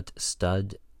Neustadt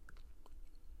stud,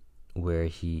 where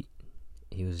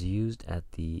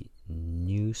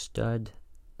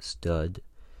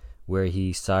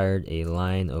he sired a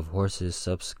line of horses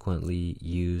subsequently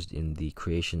used in the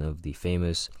creation of the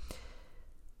famous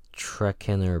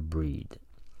Trekkenner breed.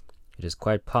 It is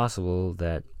quite possible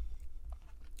that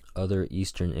other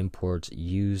Eastern imports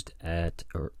used at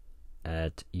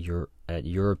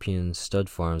European stud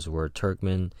farms were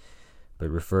Turkmen, but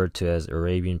referred to as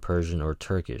Arabian, Persian, or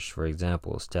Turkish. For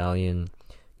example, stallion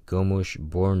Gomush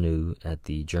Bornu at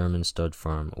the German stud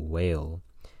farm Wale,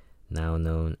 now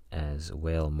known as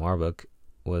Wale Marbach,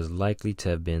 was likely to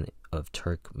have been of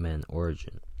Turkmen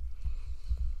origin.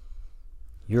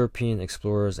 European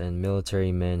explorers and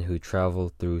military men who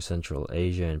traveled through Central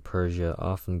Asia and Persia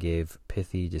often gave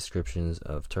pithy descriptions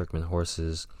of Turkmen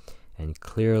horses and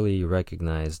clearly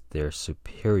recognized their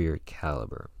superior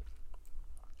caliber.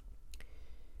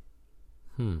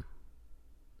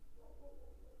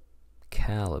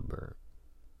 Caliber.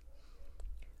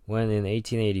 When in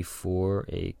 1884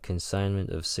 a consignment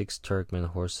of 6 Turkmen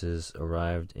horses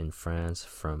arrived in France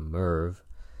from Merv,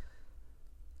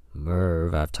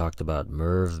 I've talked about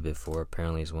Merv before,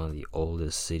 apparently it's one of the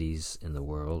oldest cities in the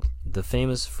world. The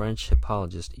famous French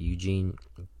hippologist Eugene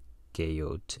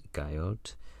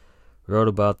Guyot wrote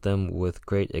about them with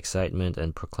great excitement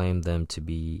and proclaimed them to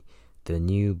be The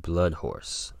new blood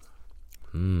horse.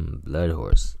 Blood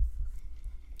horse.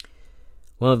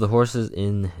 One of the horses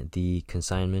in the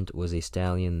consignment was a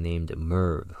stallion named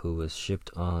Merv, who was shipped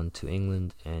on to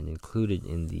England and included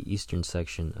in the eastern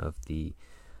section of the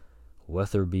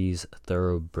Wetherby's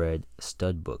Thoroughbred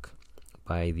Stud Book.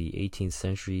 By the 18th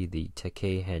century, the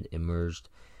Tekei had emerged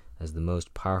as the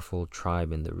most powerful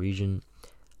tribe in the region.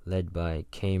 Led by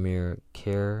Khmer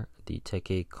Kher, the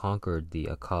Tekei conquered the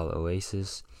Akal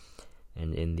Oasis,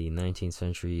 and in the 19th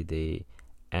century they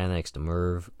annexed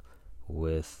Merv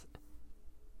with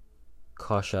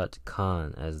Koshat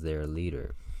Khan as their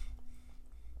leader.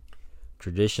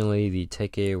 Traditionally, the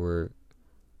Tekei were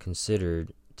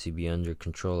considered to be under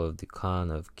control of the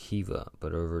Khan of Khiva,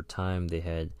 but over time they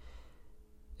had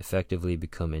effectively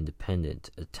become independent.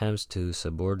 Attempts to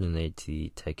subordinate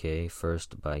the Tekei,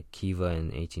 first by Khiva in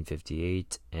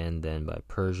 1858 and then by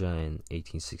Persia in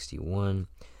 1861,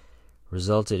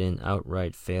 resulted in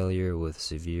outright failure with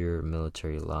severe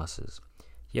military losses.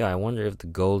 Yeah, I wonder if the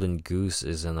golden goose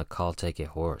is an Akal Tekei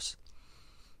horse.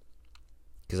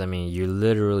 Because, I mean, you're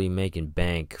literally making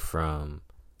bank from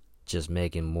just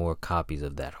making more copies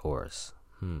of that horse.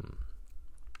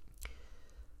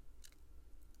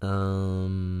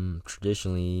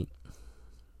 Traditionally,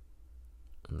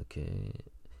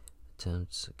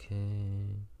 attempts,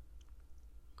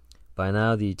 By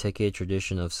now, the Tekei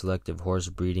tradition of selective horse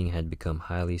breeding had become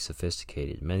highly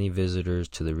sophisticated. Many visitors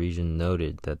to the region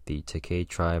noted that the Tekei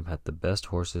tribe had the best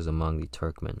horses among the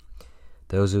Turkmen.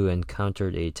 Those who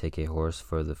encountered a Tekei horse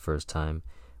for the first time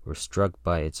were struck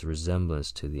by its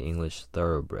resemblance to the English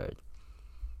thoroughbred.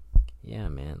 Yeah,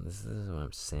 man, this is what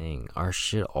I'm saying. Our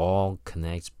shit all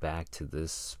connects back to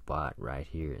this spot right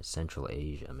here in Central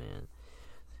Asia, man.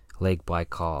 Lake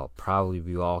Baikal. Probably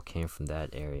we all came from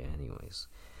that area anyways.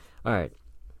 Alright.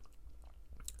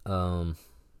 I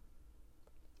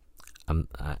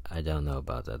don't know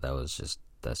about that.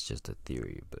 That's just a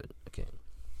theory, but okay.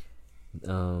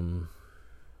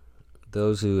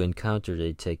 Those who encountered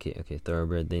a Tekei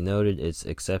thoroughbred, they noted its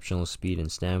exceptional speed and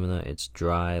stamina, its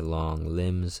dry, long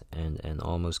limbs, and an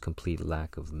almost complete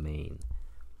lack of mane.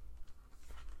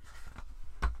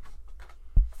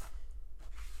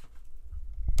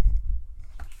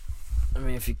 I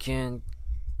mean, if you can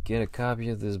get a copy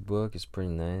of this book, it's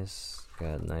pretty nice.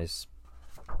 Got nice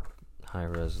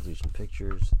high-resolution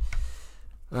pictures.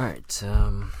 Alright,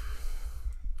 the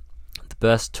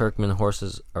best Turkmen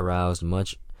horses aroused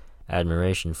much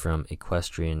admiration from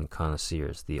equestrian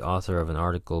connoisseurs. The author of an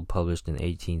article published in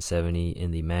 1870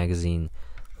 in the magazine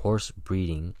Horse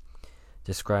Breeding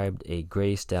described a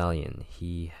gray stallion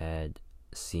he had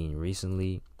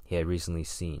recently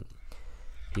seen.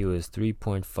 He was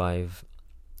 3.5,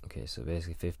 so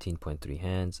basically 15.3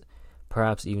 hands,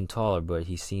 perhaps even taller, but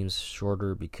he seems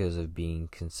shorter because of being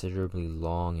considerably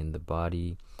long in the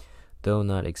body, though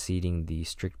not exceeding the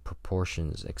strict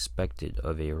proportions expected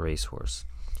of a racehorse.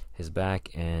 His back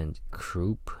and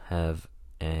croup have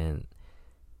an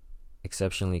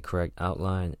exceptionally correct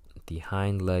outline. The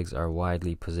hind legs are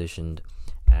widely positioned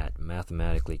at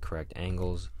mathematically correct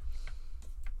angles.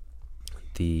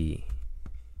 The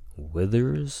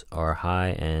withers are high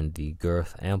and the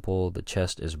girth ample. The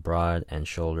chest is broad and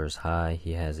shoulders high.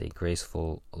 He has a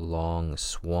graceful, long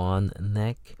swan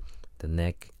neck. The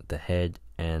neck, the head,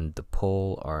 and the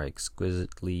poll are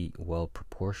exquisitely well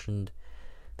proportioned.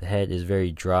 The head is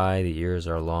very dry, the ears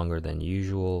are longer than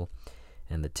usual,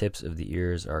 and the tips of the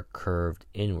ears are curved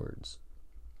inwards.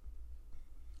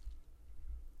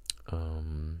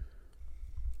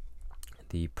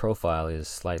 The profile is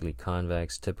slightly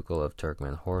convex, typical of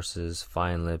Turkmen horses.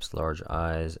 Fine lips, large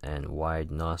eyes, and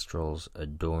wide nostrils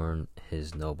adorn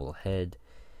his noble head.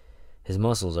 His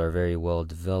muscles are very well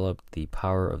developed. The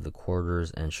power of the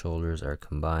quarters and shoulders are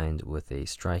combined with a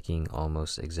striking,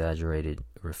 almost exaggerated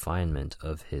refinement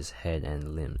of his head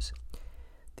and limbs.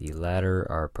 The latter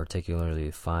are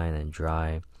particularly fine and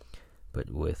dry,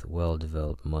 but with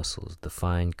well-developed muscles. The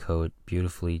fine coat,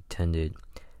 beautifully tended,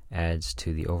 adds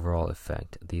to the overall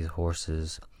effect. These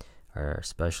horses are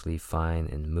especially fine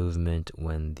in movement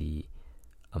when the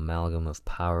amalgam of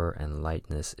power and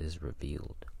lightness is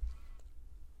revealed.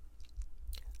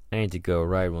 I need to go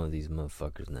ride one of these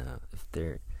motherfuckers now, if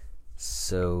they're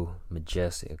so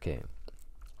majestic. Okay.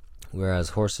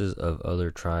 Whereas horses of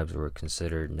other tribes were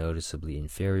considered noticeably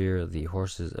inferior, the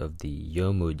horses of the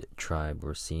Yomud tribe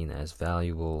were seen as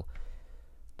valuable,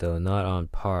 though not on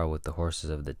par with the horses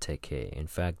of the Tekei. In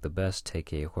fact, the best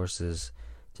Tekei horses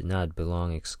did not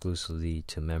belong exclusively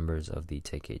to members of the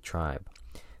Tekei tribe.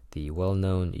 The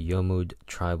well-known Yomud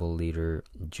tribal leader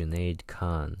Junaid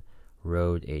Khan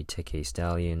rode a Tekei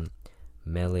stallion,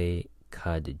 Mele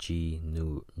Khadji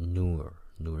Nur,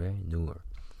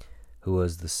 who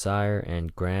was the sire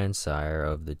and grandsire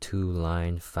of the two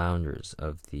line founders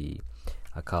of the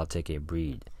Akal Teke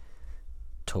breed,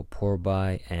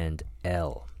 Toporbai and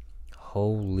El.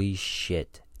 Holy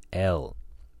shit, El.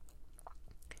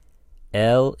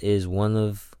 El is one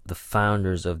of the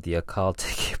founders of the Akal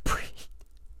Teke breed.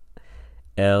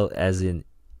 El as in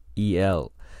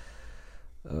EL.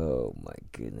 Oh my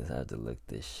goodness, I have to look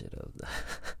this shit up.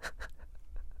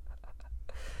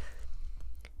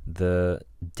 The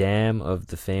dam of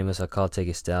the famous Akal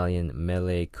Teke stallion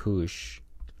Mele Kush.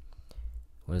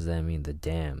 What does that mean? The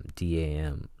dam,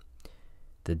 D-A-M.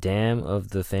 The dam of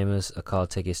the famous Akal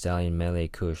Teke stallion Mele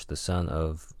Kush, the son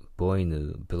of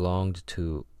Boinu, belonged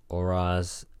to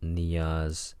Oraz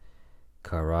Niyaz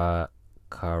Karadashli,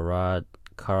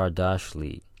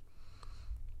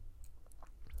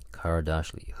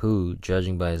 who,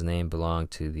 judging by his name,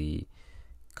 belonged to the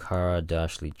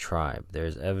Karadashli tribe. There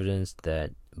is evidence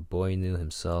that Boinu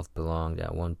himself belonged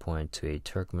at one point to a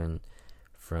Turkmen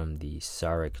from the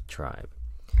Sarik tribe.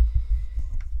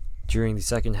 During the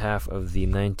second half of the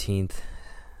 19th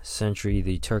century,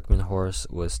 the Turkmen horse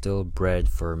was still bred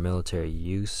for military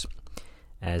use,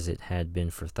 as it had been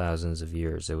for thousands of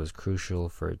years. It was crucial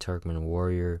for a Turkmen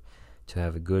warrior to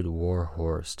have a good war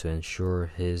horse to ensure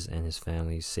his and his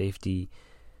family's safety,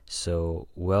 so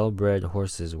well-bred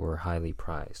horses were highly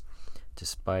prized.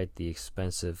 Despite the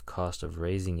expensive cost of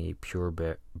raising a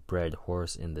pure-bred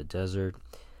horse in the desert,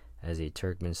 as a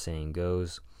Turkmen saying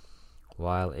goes,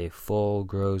 while a foal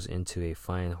grows into a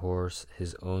fine horse,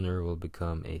 his owner will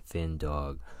become a thin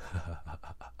dog.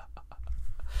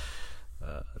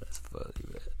 That's funny,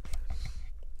 man.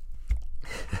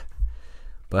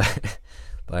 But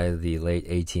by the late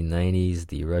 1890s,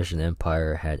 the Russian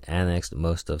Empire had annexed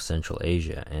most of Central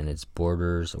Asia, and its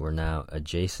borders were now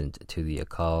adjacent to the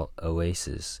Akal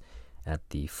Oasis at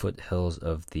the foothills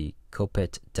of the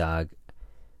Kopet Dag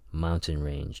mountain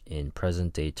range in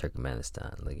present-day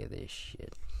Turkmenistan. Look at this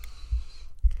shit.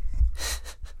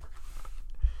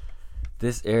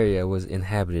 This area was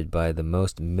inhabited by the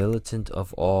most militant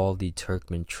of all the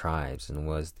Turkmen tribes and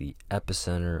was the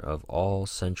epicenter of all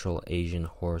Central Asian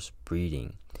horse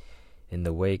breeding. In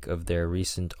the wake of their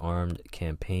recent armed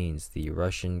campaigns, the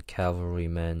Russian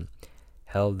cavalrymen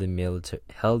held the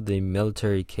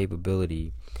military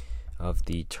capability of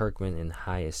the Turkmen in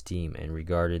high esteem and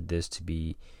regarded this to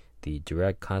be the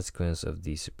direct consequence of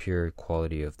the superior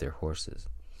quality of their horses.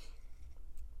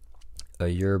 A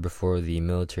year before the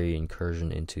military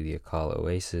incursion into the Akal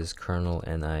Oasis, Colonel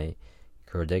N.I.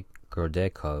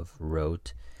 Gordekov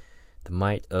wrote, "The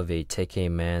might of a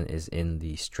Teke man is in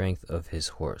the strength of his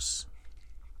horse.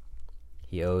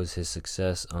 He owes his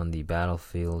success on the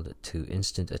battlefield to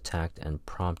instant attack and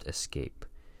prompt escape.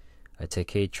 A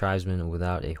Teke tribesman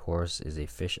without a horse is a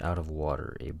fish out of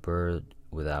water, a bird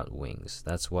without wings.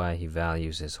 That's why he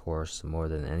values his horse more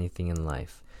than anything in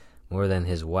life, more than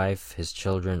his wife, his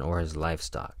children, or his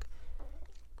livestock."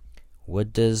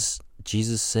 What does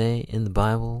Jesus say in the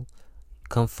Bible?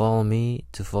 Come follow me.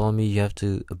 To follow me, you have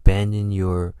to abandon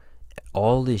your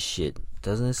all this shit.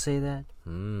 Doesn't it say that?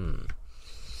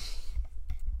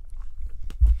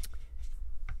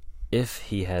 If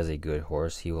he has a good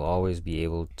horse, he will always be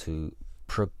able to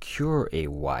procure a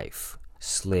wife,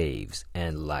 slaves,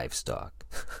 and livestock.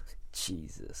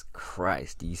 Jesus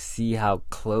Christ. Do you see how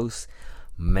close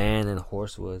man and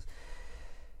horse was?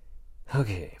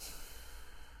 Okay.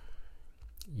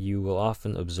 You will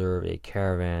often observe a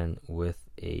caravan with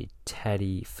a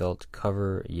tatty felt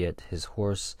cover, yet his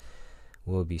horse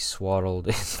will be swaddled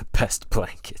in the best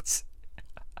blankets.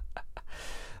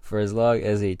 For as long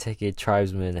as a Teke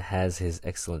tribesman has his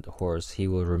excellent horse, he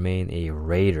will remain a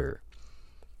raider.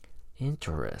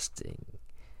 Interesting.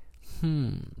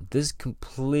 This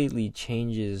completely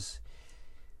changes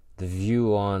the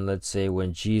view on, let's say,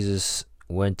 when Jesus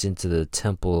went into the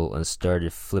temple and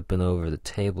started flipping over the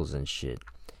tables and shit.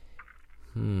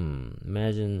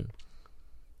 Imagine.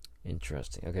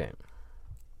 Interesting. Okay.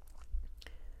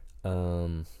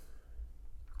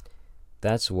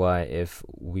 That's why if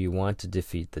we want to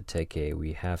defeat the Teke,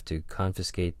 we have to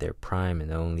confiscate their prime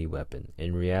and only weapon.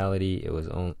 In reality, it was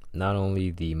not only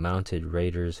the mounted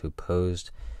raiders who posed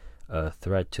a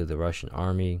threat to the Russian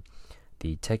army.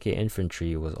 The Teke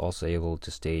infantry was also able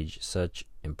to stage such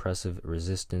impressive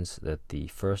resistance that the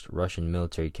first Russian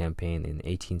military campaign in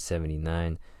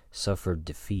 1879 suffered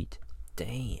defeat.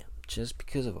 Damn, just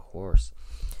because of a horse.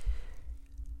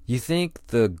 You think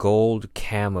the gold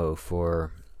camo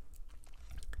for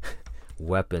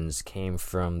weapons came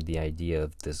from the idea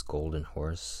of this golden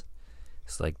horse?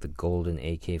 It's like the golden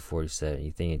AK-47.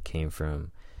 You think it came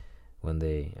from when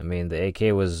the AK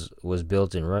was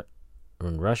built in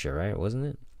Russia, right? Wasn't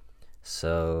it?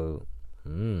 So,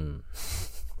 who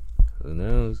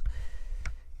knows?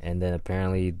 And then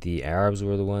apparently the Arabs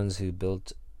were the ones who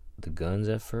built the guns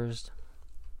at first.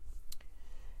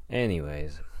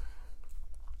 Anyways,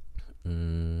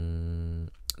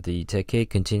 the Tekke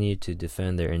continued to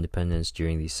defend their independence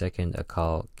during the Second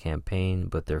Akal campaign,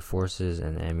 but their forces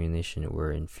and ammunition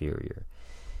were inferior.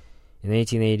 In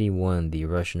 1881, the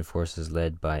Russian forces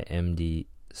led by M.D.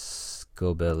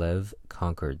 Skobelev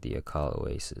conquered the Akal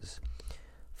oasis.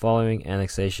 Following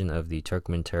annexation of the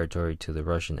Turkmen territory to the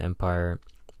Russian Empire,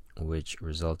 which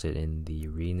resulted in the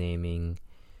renaming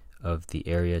of the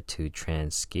area to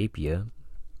Transcaspia,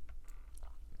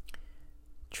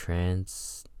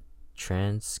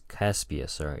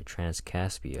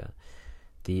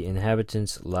 the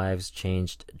inhabitants' lives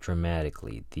changed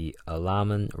dramatically. The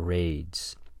Alaman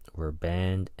raids were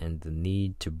banned, and the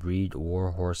need to breed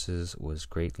war horses was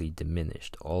greatly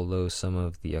diminished. Although some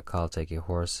of the Akal Tekke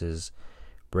horses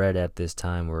bred at this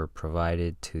time were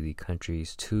provided to the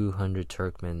country's 200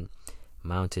 Turkmen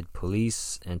mounted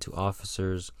police and to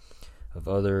officers of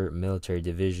other military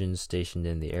divisions stationed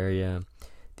in the area,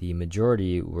 the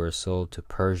majority were sold to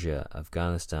Persia,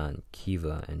 Afghanistan,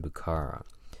 Khiva, and Bukhara.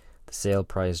 The sale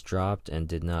price dropped and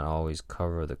did not always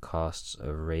cover the costs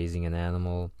of raising an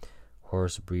animal.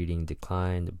 Horse breeding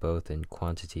declined both in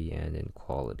quantity and in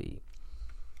quality.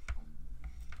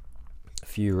 A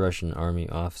few Russian army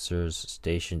officers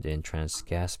stationed in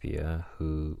Transcaspia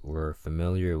who were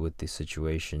familiar with the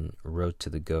situation wrote to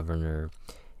the governor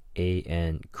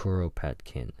A.N.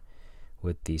 Kuropatkin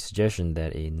with the suggestion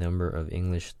that a number of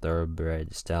English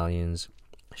thoroughbred stallions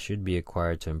should be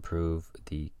acquired to improve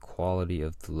the quality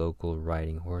of the local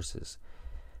riding horses.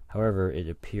 However, it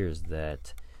appears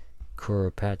that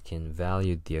Kuropatkin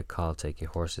valued the Akal Tekke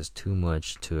horses too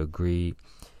much to agree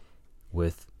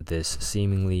with this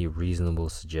seemingly reasonable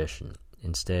suggestion.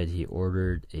 Instead, he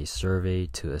ordered a survey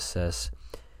to assess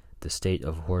the state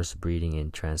of horse breeding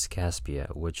in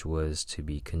Transcaspia, which was to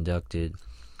be conducted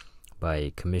by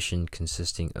a commission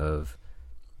consisting of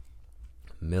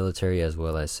military as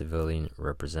well as civilian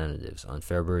representatives. On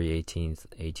February 18th,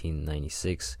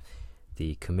 1896,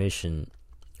 the commission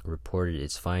reported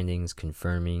its findings,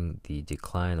 confirming the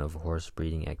decline of horse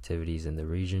breeding activities in the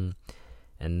region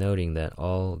and noting that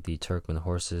all the Turkmen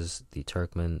horses, the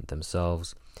Turkmen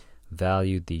themselves,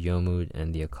 valued the Yomud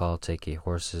and the Akal Tekke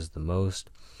horses the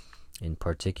most, in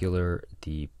particular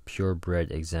the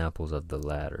purebred examples of the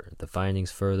latter. The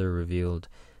findings further revealed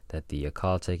that the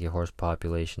Akal Tekke horse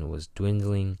population was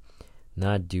dwindling,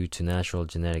 not due to natural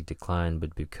genetic decline,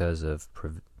 but because of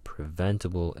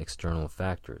preventable external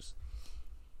factors.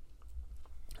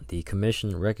 The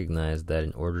commission recognized that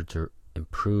in order to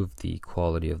improve the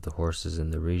quality of the horses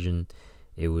in the region,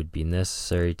 it would be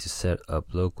necessary to set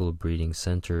up local breeding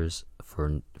centers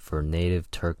for native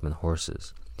Turkmen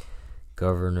horses.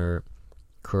 Governor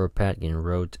Kuropatkin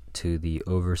wrote to the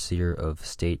overseer of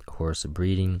state horse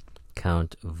breeding,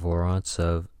 Count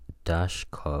Vorontsov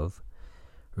Dashkov,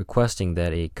 requesting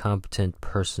that a competent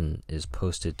person is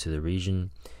posted to the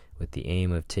region with the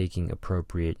aim of taking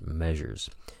appropriate measures.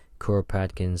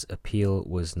 Kuropatkin's appeal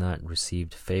was not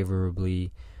received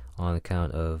favorably on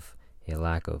account of a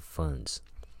lack of funds.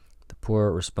 The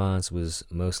poor response was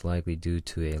most likely due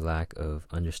to a lack of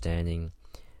understanding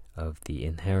of the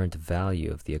inherent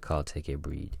value of the Akal Tekke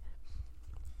breed.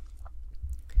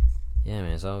 Yeah,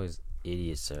 man, it's always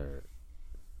idiots are,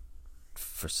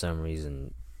 for some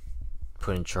reason,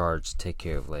 put in charge to take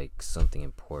care of, like, something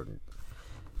important.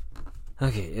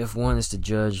 Okay, if one is to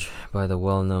judge by the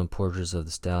well-known portraits of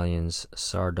the stallions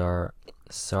Sardar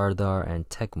and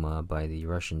Tekma by the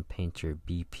Russian painter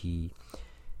B.P.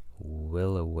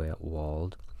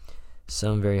 Willewald,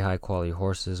 some very high-quality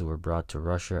horses were brought to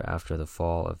Russia after the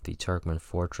fall of the Turkmen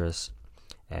fortress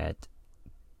at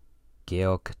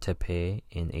Geoktepe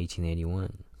in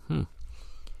 1881.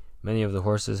 Many of the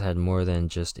horses had more than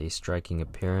just a striking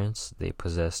appearance. They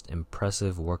possessed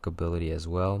impressive workability as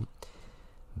well.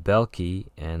 Belki,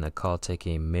 an Akal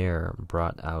Tekke mare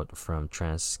brought out from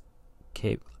Transcaspia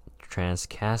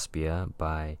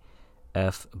by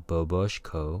F.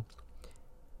 Boboshko,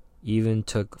 even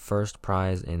took first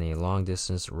prize in a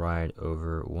long-distance ride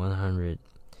over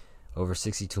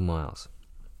 62 miles.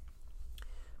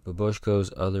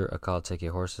 Boboshko's other Akal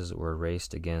Tekke horses were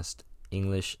raced against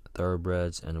English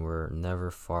thoroughbreds and were never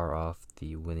far off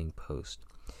the winning post.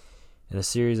 In a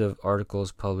series of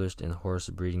articles published in Horse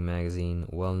Breeding magazine,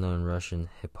 well-known Russian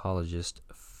hippologist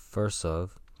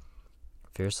Firsov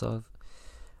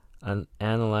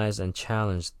analyzed and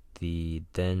challenged the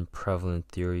then prevalent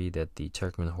theory that the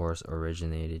Turkmen horse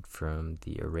originated from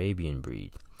the Arabian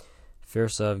breed.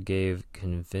 Firsov gave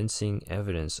convincing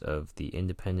evidence of the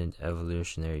independent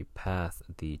evolutionary path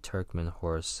the Turkmen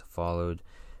horse followed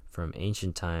from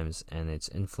ancient times and its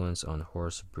influence on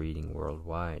horse breeding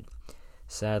worldwide.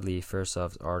 Sadly,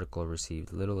 Firsov's article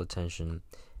received little attention,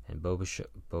 and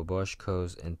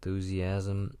Boboshko's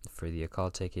enthusiasm for the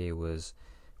Akalteke was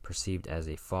perceived as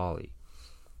a folly.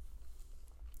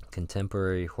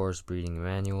 Contemporary horse breeding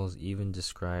manuals even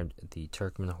described the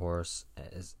Turkmen horse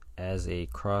as a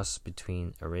cross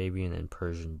between Arabian and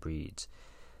Persian breeds.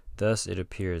 Thus, it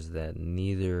appears that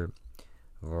neither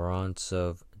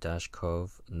Vorontsov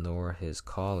Dashkov nor his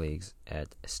colleagues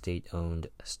at state-owned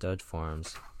stud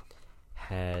farms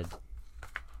had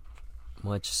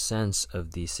much sense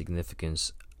of the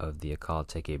significance of the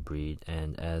Akalteke breed,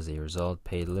 and as a result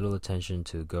paid little attention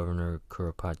to Governor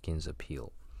Kuropatkin's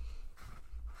appeal.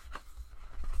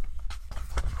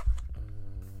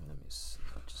 Let me see,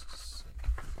 just a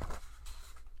second.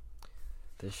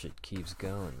 This shit keeps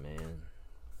going, man.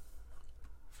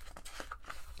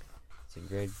 It's a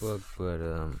great book, but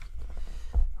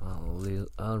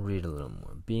I'll read a little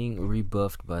more. Being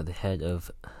rebuffed by the head of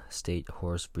state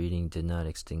horse breeding did not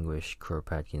extinguish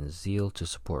Kuropatkin's zeal to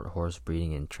support horse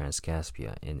breeding in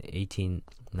Transcaspia. In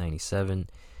 1897,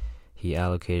 he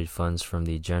allocated funds from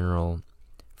the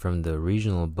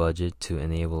regional budget to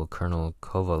enable Colonel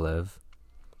Kovalev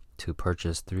to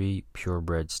purchase 3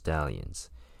 purebred stallions,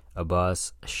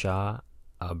 Abbas Shah,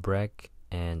 Abrek,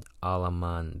 and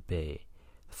Alaman Bey.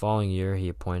 The following year, he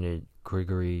appointed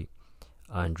Grigory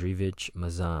Andreevich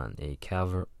Mazan, a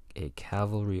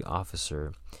cavalry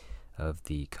officer of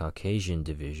the Caucasian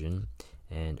Division,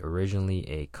 and originally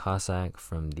a Cossack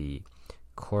from the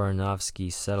Koronovsky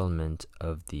settlement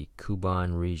of the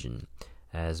Kuban region,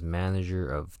 as manager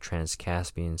of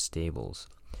Transcaspian stables.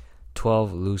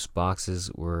 12 loose boxes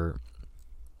were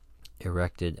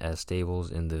erected as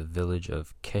stables in the village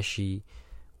of Keshi,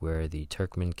 where the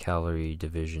Turkmen Cavalry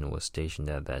Division was stationed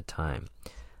at that time.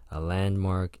 A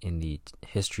landmark in the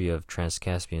history of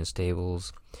Transcaspian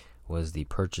stables was the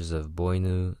purchase of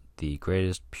Boynu, the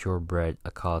greatest purebred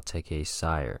Akalteke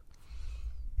sire.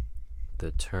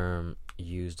 The term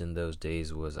used in those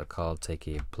days was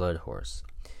Akalteke blood horse.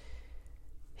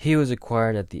 He was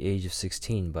acquired at the age of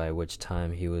 16, by which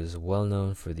time he was well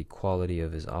known for the quality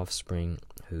of his offspring,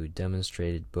 who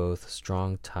demonstrated both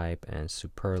strong type and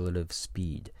superlative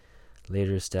speed.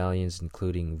 Later stallions,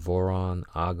 including Voron,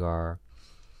 Agar,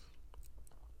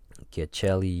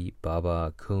 Getcheli,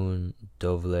 Baba Kun,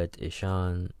 Dovlet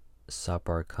Ishan,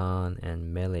 Sapar Khan,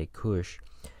 and Mele Kush,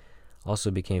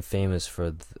 also became famous for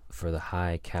the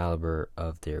high caliber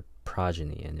of their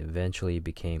progeny and eventually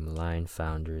became line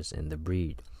founders in the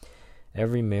breed.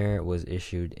 Every mare was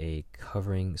issued a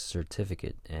covering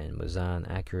certificate, and Mazan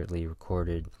accurately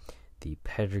recorded the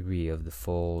pedigree of the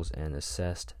foals and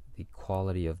assessed the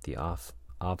quality of the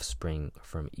offspring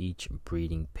from each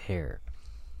breeding pair.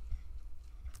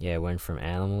 Yeah, it went from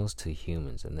animals to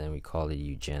humans, and then we called it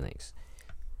eugenics.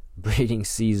 Breeding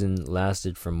season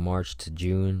lasted from March to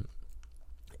June,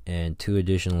 and 2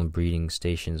 additional breeding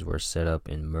stations were set up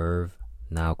in Merv,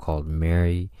 now called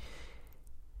Mary,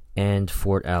 and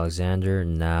Fort Alexander,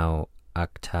 now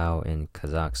Aktau in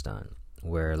Kazakhstan,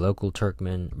 where local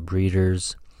Turkmen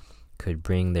breeders could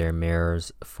bring their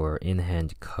mares for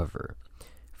in-hand cover.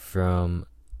 From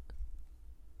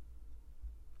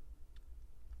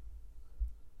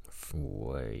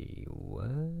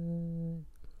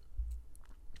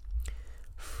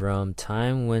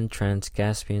time when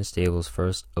Transcaspian stables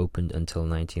first opened until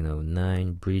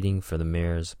 1909, breeding for the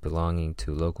mares belonging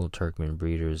to local Turkmen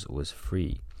breeders was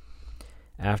free.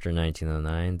 After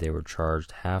 1909, they were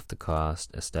charged half the cost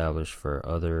established for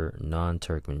other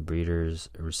non-Turkmen breeders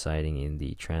residing in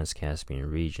the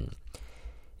Transcaspian region.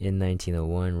 In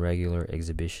 1901, regular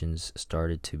exhibitions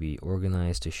started to be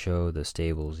organized to show the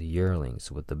stable's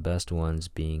yearlings, with the best ones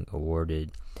being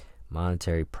awarded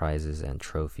monetary prizes and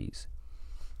trophies.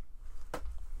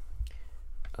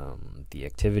 The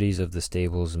activities of the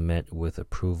stables met with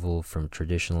approval from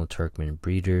traditional Turkmen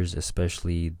breeders,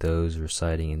 especially those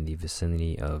residing in the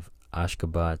vicinity of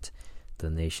Ashgabat, the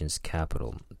nation's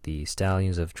capital. The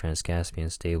stallions of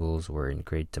Transcaspian stables were in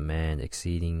great demand,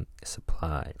 exceeding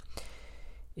supply.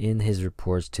 In his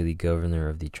reports to the governor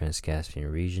of the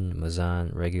Transcaspian region,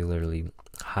 Mazan regularly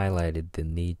highlighted the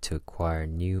need to acquire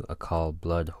new Akal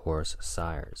blood horse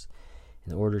sires.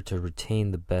 In order to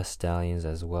retain the best stallions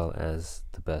as well as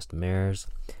the best mares,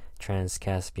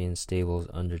 Transcaspian stables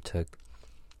undertook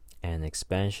an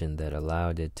expansion that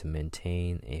allowed it to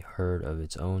maintain a herd of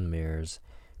its own mares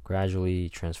gradually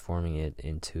transforming it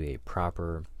into a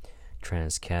proper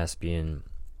Trans-Caspian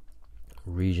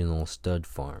regional stud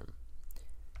farm.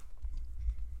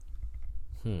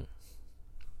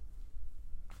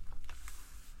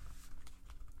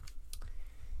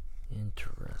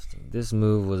 Interesting. This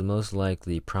move was most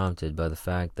likely prompted by the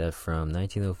fact that from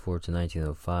 1904 to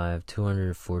 1905,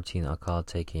 214 Akal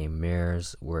Teke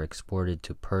mares were exported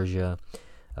to Persia,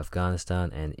 Afghanistan,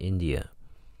 and India.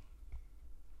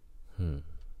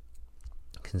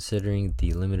 Considering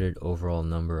the limited overall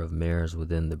number of mares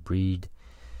within the breed,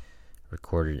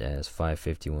 recorded as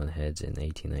 551 heads in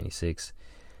 1896,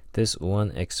 this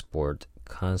one export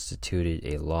constituted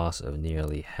a loss of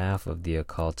nearly half of the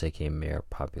Akal Teke mare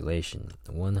population.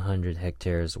 100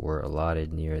 hectares were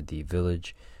allotted near the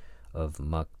village of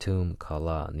Maktoum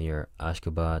Kala near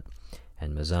Ashgabat,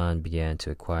 and Mazan began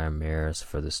to acquire mares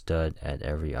for the stud at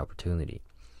every opportunity.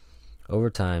 Over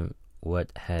time,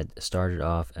 what had started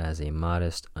off as a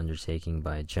modest undertaking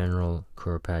by General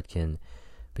Kuropatkin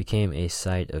became a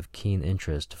site of keen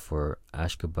interest for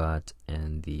Ashgabat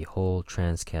and the whole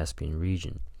Trans-Caspian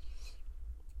region.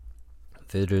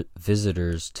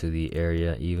 Visitors to the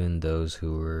area, even those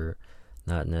who were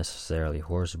not necessarily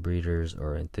horse breeders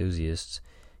or enthusiasts,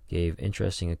 gave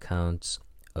interesting accounts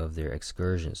of their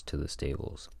excursions to the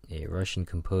stables. A Russian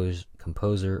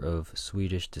composer of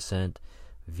Swedish descent,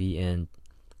 V.N.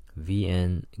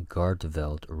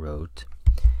 Gartvelt, wrote,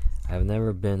 I have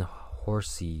never been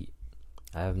horsey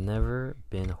and never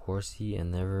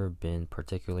been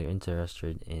particularly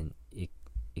interested in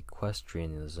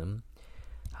equestrianism.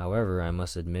 However, I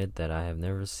must admit that I have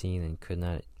never seen and could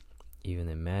not even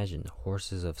imagine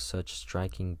horses of such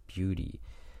striking beauty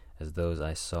as those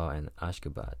I saw in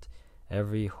Ashgabat.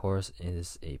 Every horse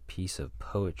is a piece of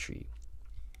poetry.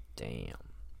 Damn.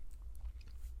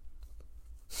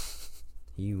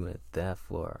 He went that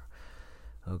far.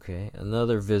 Okay,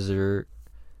 another visitor,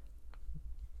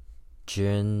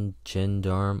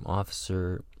 Gendarme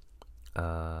Officer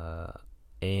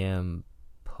A.M.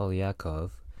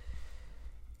 Polyakov,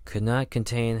 could not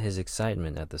contain his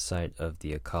excitement at the sight of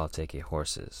the Akal Teke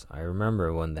horses. I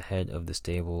remember when the head of the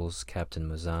stables, Captain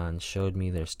Mazan, showed me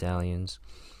their stallions.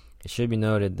 It should be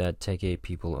noted that Teke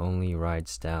people only ride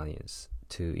stallions.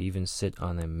 To even sit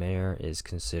on a mare is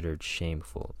considered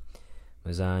shameful.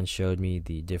 Mazan showed me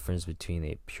the difference between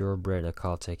a purebred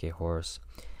Akal Teke horse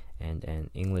and an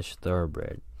English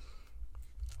thoroughbred.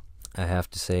 I have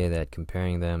to say that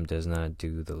comparing them does not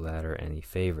do the latter any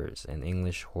favors. An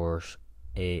English horse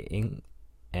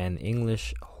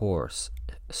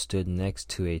stood next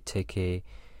to a Teke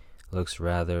looks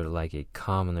rather like a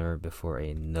commoner before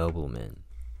a nobleman.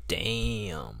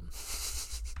 Damn.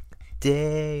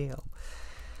 Damn.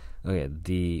 Okay,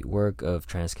 the work of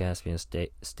Trans-Caspian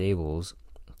stables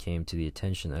came to the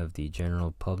attention of the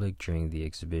general public during the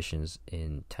exhibitions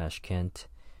in Tashkent,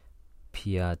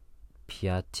 Pyatigorsk,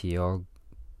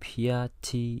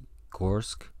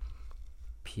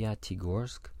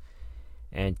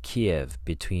 and Kiev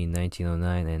between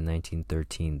 1909 and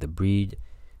 1913. The breed,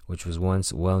 which was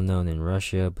once well known in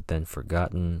Russia but then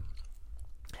forgotten,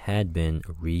 had been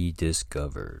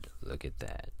rediscovered. Look at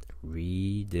that.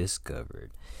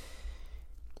 Rediscovered.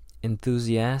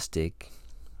 Enthusiastic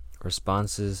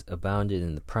responses abounded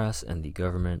in the press, and the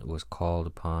government was called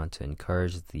upon to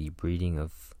encourage the breeding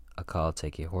of Akal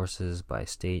Teke horses by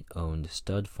state-owned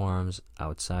stud farms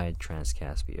outside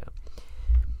Transcaspia.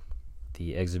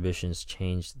 The exhibitions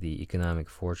changed the economic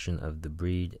fortune of the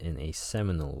breed in a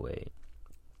seminal way.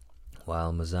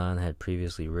 While Mazan had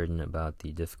previously written about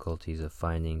the difficulties of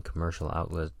finding commercial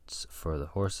outlets for the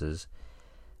horses,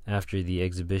 after the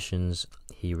exhibitions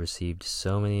he received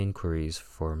so many inquiries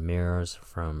for mares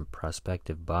from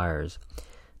prospective buyers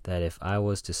that if I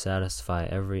was to satisfy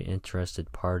every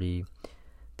interested party,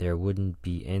 there wouldn't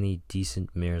be any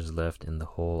decent mares left in the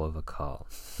whole of Akal.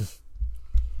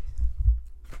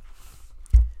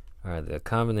 Alright, the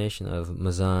combination of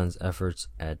Mazan's efforts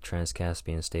at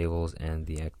Trans-Caspian stables and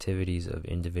the activities of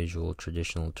individual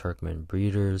traditional Turkmen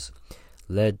breeders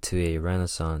led to a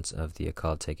renaissance of the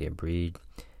Akal Teke breed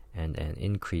and an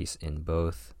increase in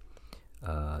both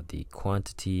the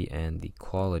quantity and the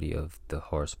quality of the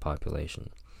horse population.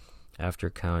 After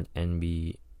Count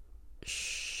N.B.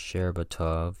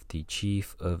 Sherbatov, the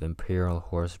chief of imperial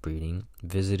horse breeding,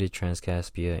 visited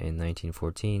Transcaspia in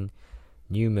 1914,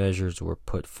 new measures were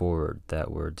put forward that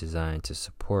were designed to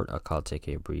support Akal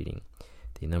Teke breeding.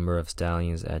 The number of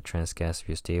stallions at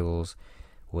Transcaspia stables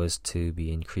was to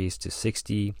be increased to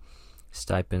 60.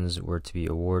 Stipends were to be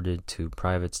awarded to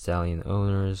private stallion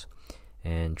owners,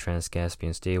 and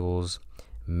Transcaspian stables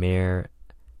mare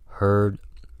herd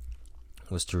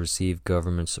was to receive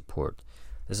government support.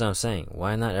 That's what I'm saying.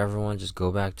 Why not everyone just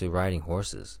go back to riding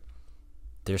horses?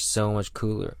 They're so much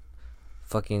cooler.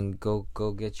 Fucking go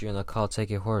get you in a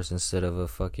Kalteke horse instead of a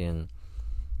fucking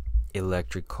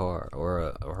electric car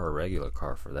or a regular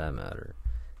car for that matter.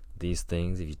 These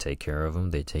things, if you take care of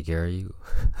them, they take care of you.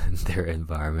 And they're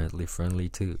environmentally friendly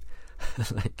too.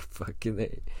 Like fucking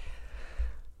they.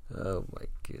 Oh my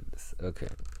goodness. Okay.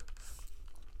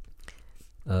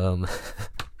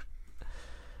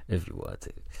 If you want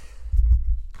to.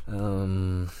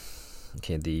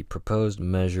 Okay, the proposed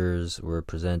measures were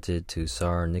presented to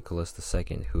Tsar Nicholas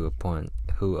II, who upon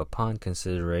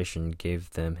consideration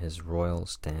gave them his royal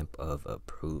stamp of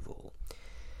approval.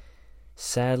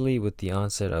 Sadly, with the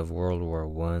onset of World War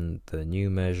I, the new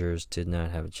measures did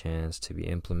not have a chance to be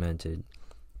implemented.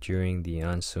 During the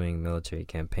ensuing military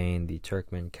campaign, the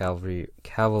Turkmen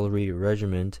cavalry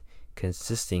regiment,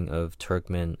 consisting of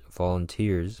Turkmen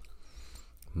volunteers,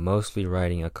 mostly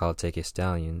riding Akalteke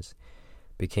stallions,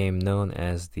 became known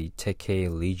as the Tekke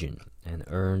Legion and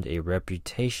earned a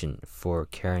reputation for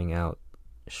carrying out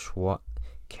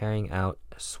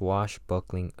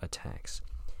swashbuckling attacks.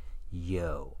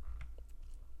 Yo.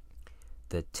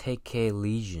 The Tekke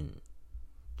Legion.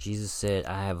 Jesus said,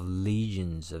 I have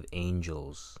legions of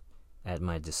angels at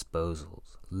my disposal.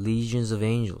 Legions of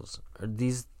angels. Are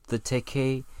these the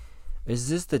Tekke? Is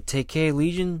this the Tekke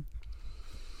Legion?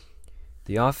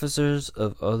 The officers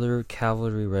of other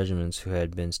cavalry regiments who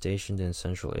had been stationed in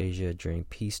Central Asia during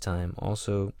peacetime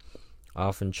also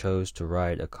often chose to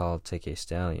ride Akalteke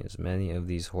stallions. Many of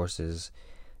these horses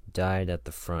died at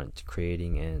the front,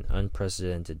 creating an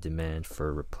unprecedented demand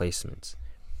for replacements.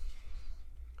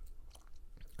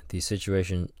 The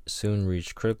situation soon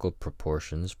reached critical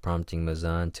proportions, prompting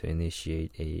Mazan to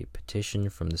initiate a petition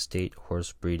from the State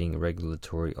Horse Breeding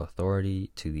Regulatory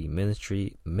Authority to the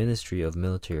Ministry of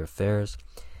Military Affairs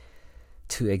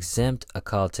to exempt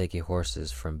Akalteke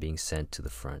horses from being sent to the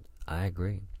front. I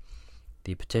agree.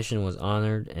 The petition was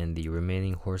honored, and the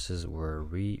remaining horses were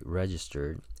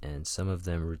re-registered, and some of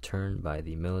them returned by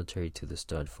the military to the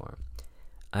stud farm.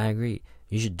 I agree.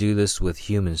 You should do this with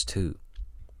humans too.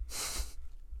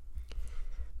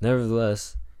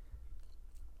 Nevertheless,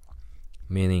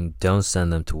 meaning don't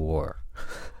send them to war.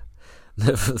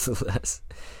 Nevertheless,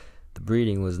 the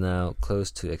breeding was now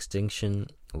close to extinction,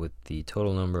 with the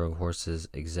total number of horses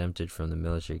exempted from the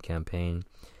military campaign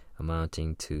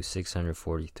amounting to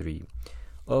 643,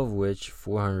 of which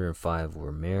 405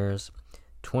 were mares,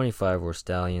 25 were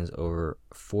stallions over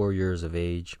 4 years of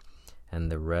age, and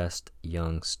the rest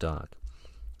young stock.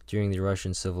 During the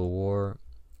Russian Civil War,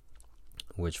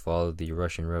 which followed the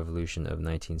Russian Revolution of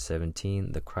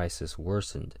 1917, the crisis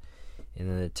worsened. In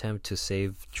an attempt to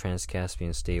save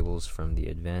Transcaspian stables from the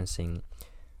advancing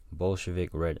Bolshevik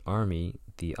Red Army,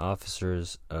 the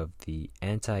officers of the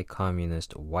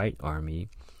anti-communist White Army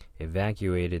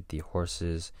evacuated the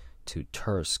horses to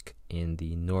Tursk in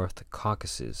the North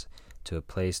Caucasus, to a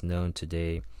place known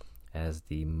today as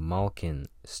the Malkin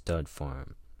Stud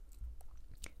Farm,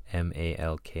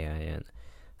 Malkin.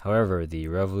 However, the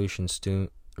revolution soon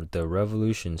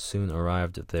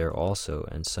arrived there also,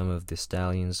 and some of the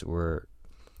stallions were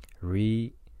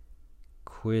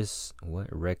requisitioned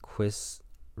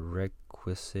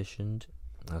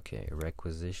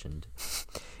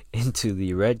into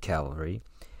the Red Cavalry,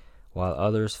 while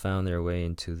others found their way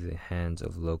into the hands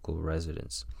of local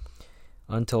residents.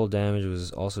 Untold damage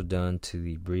was also done to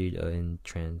the breed in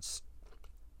Transcaspia,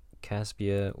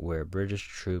 where British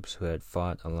troops who had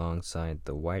fought alongside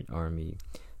the White Army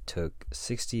took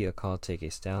 60 Akalteke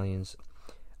stallions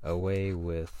away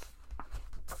with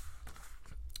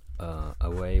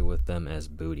them as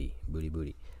booty.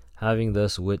 Having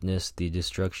thus witnessed the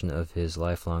destruction of his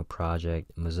lifelong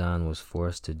project, Mazan was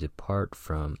forced to depart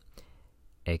from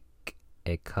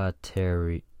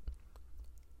Ekaterinodar,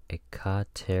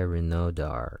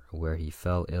 where he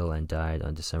fell ill and died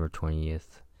on December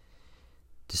 28th,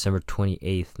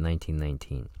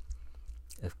 1919.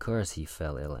 Of course he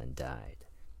fell ill and died.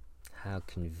 How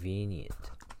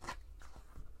convenient.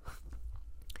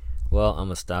 Well, I'm going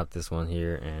to stop this one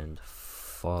here and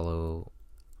follow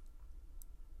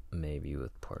maybe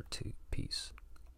with part 2. Peace.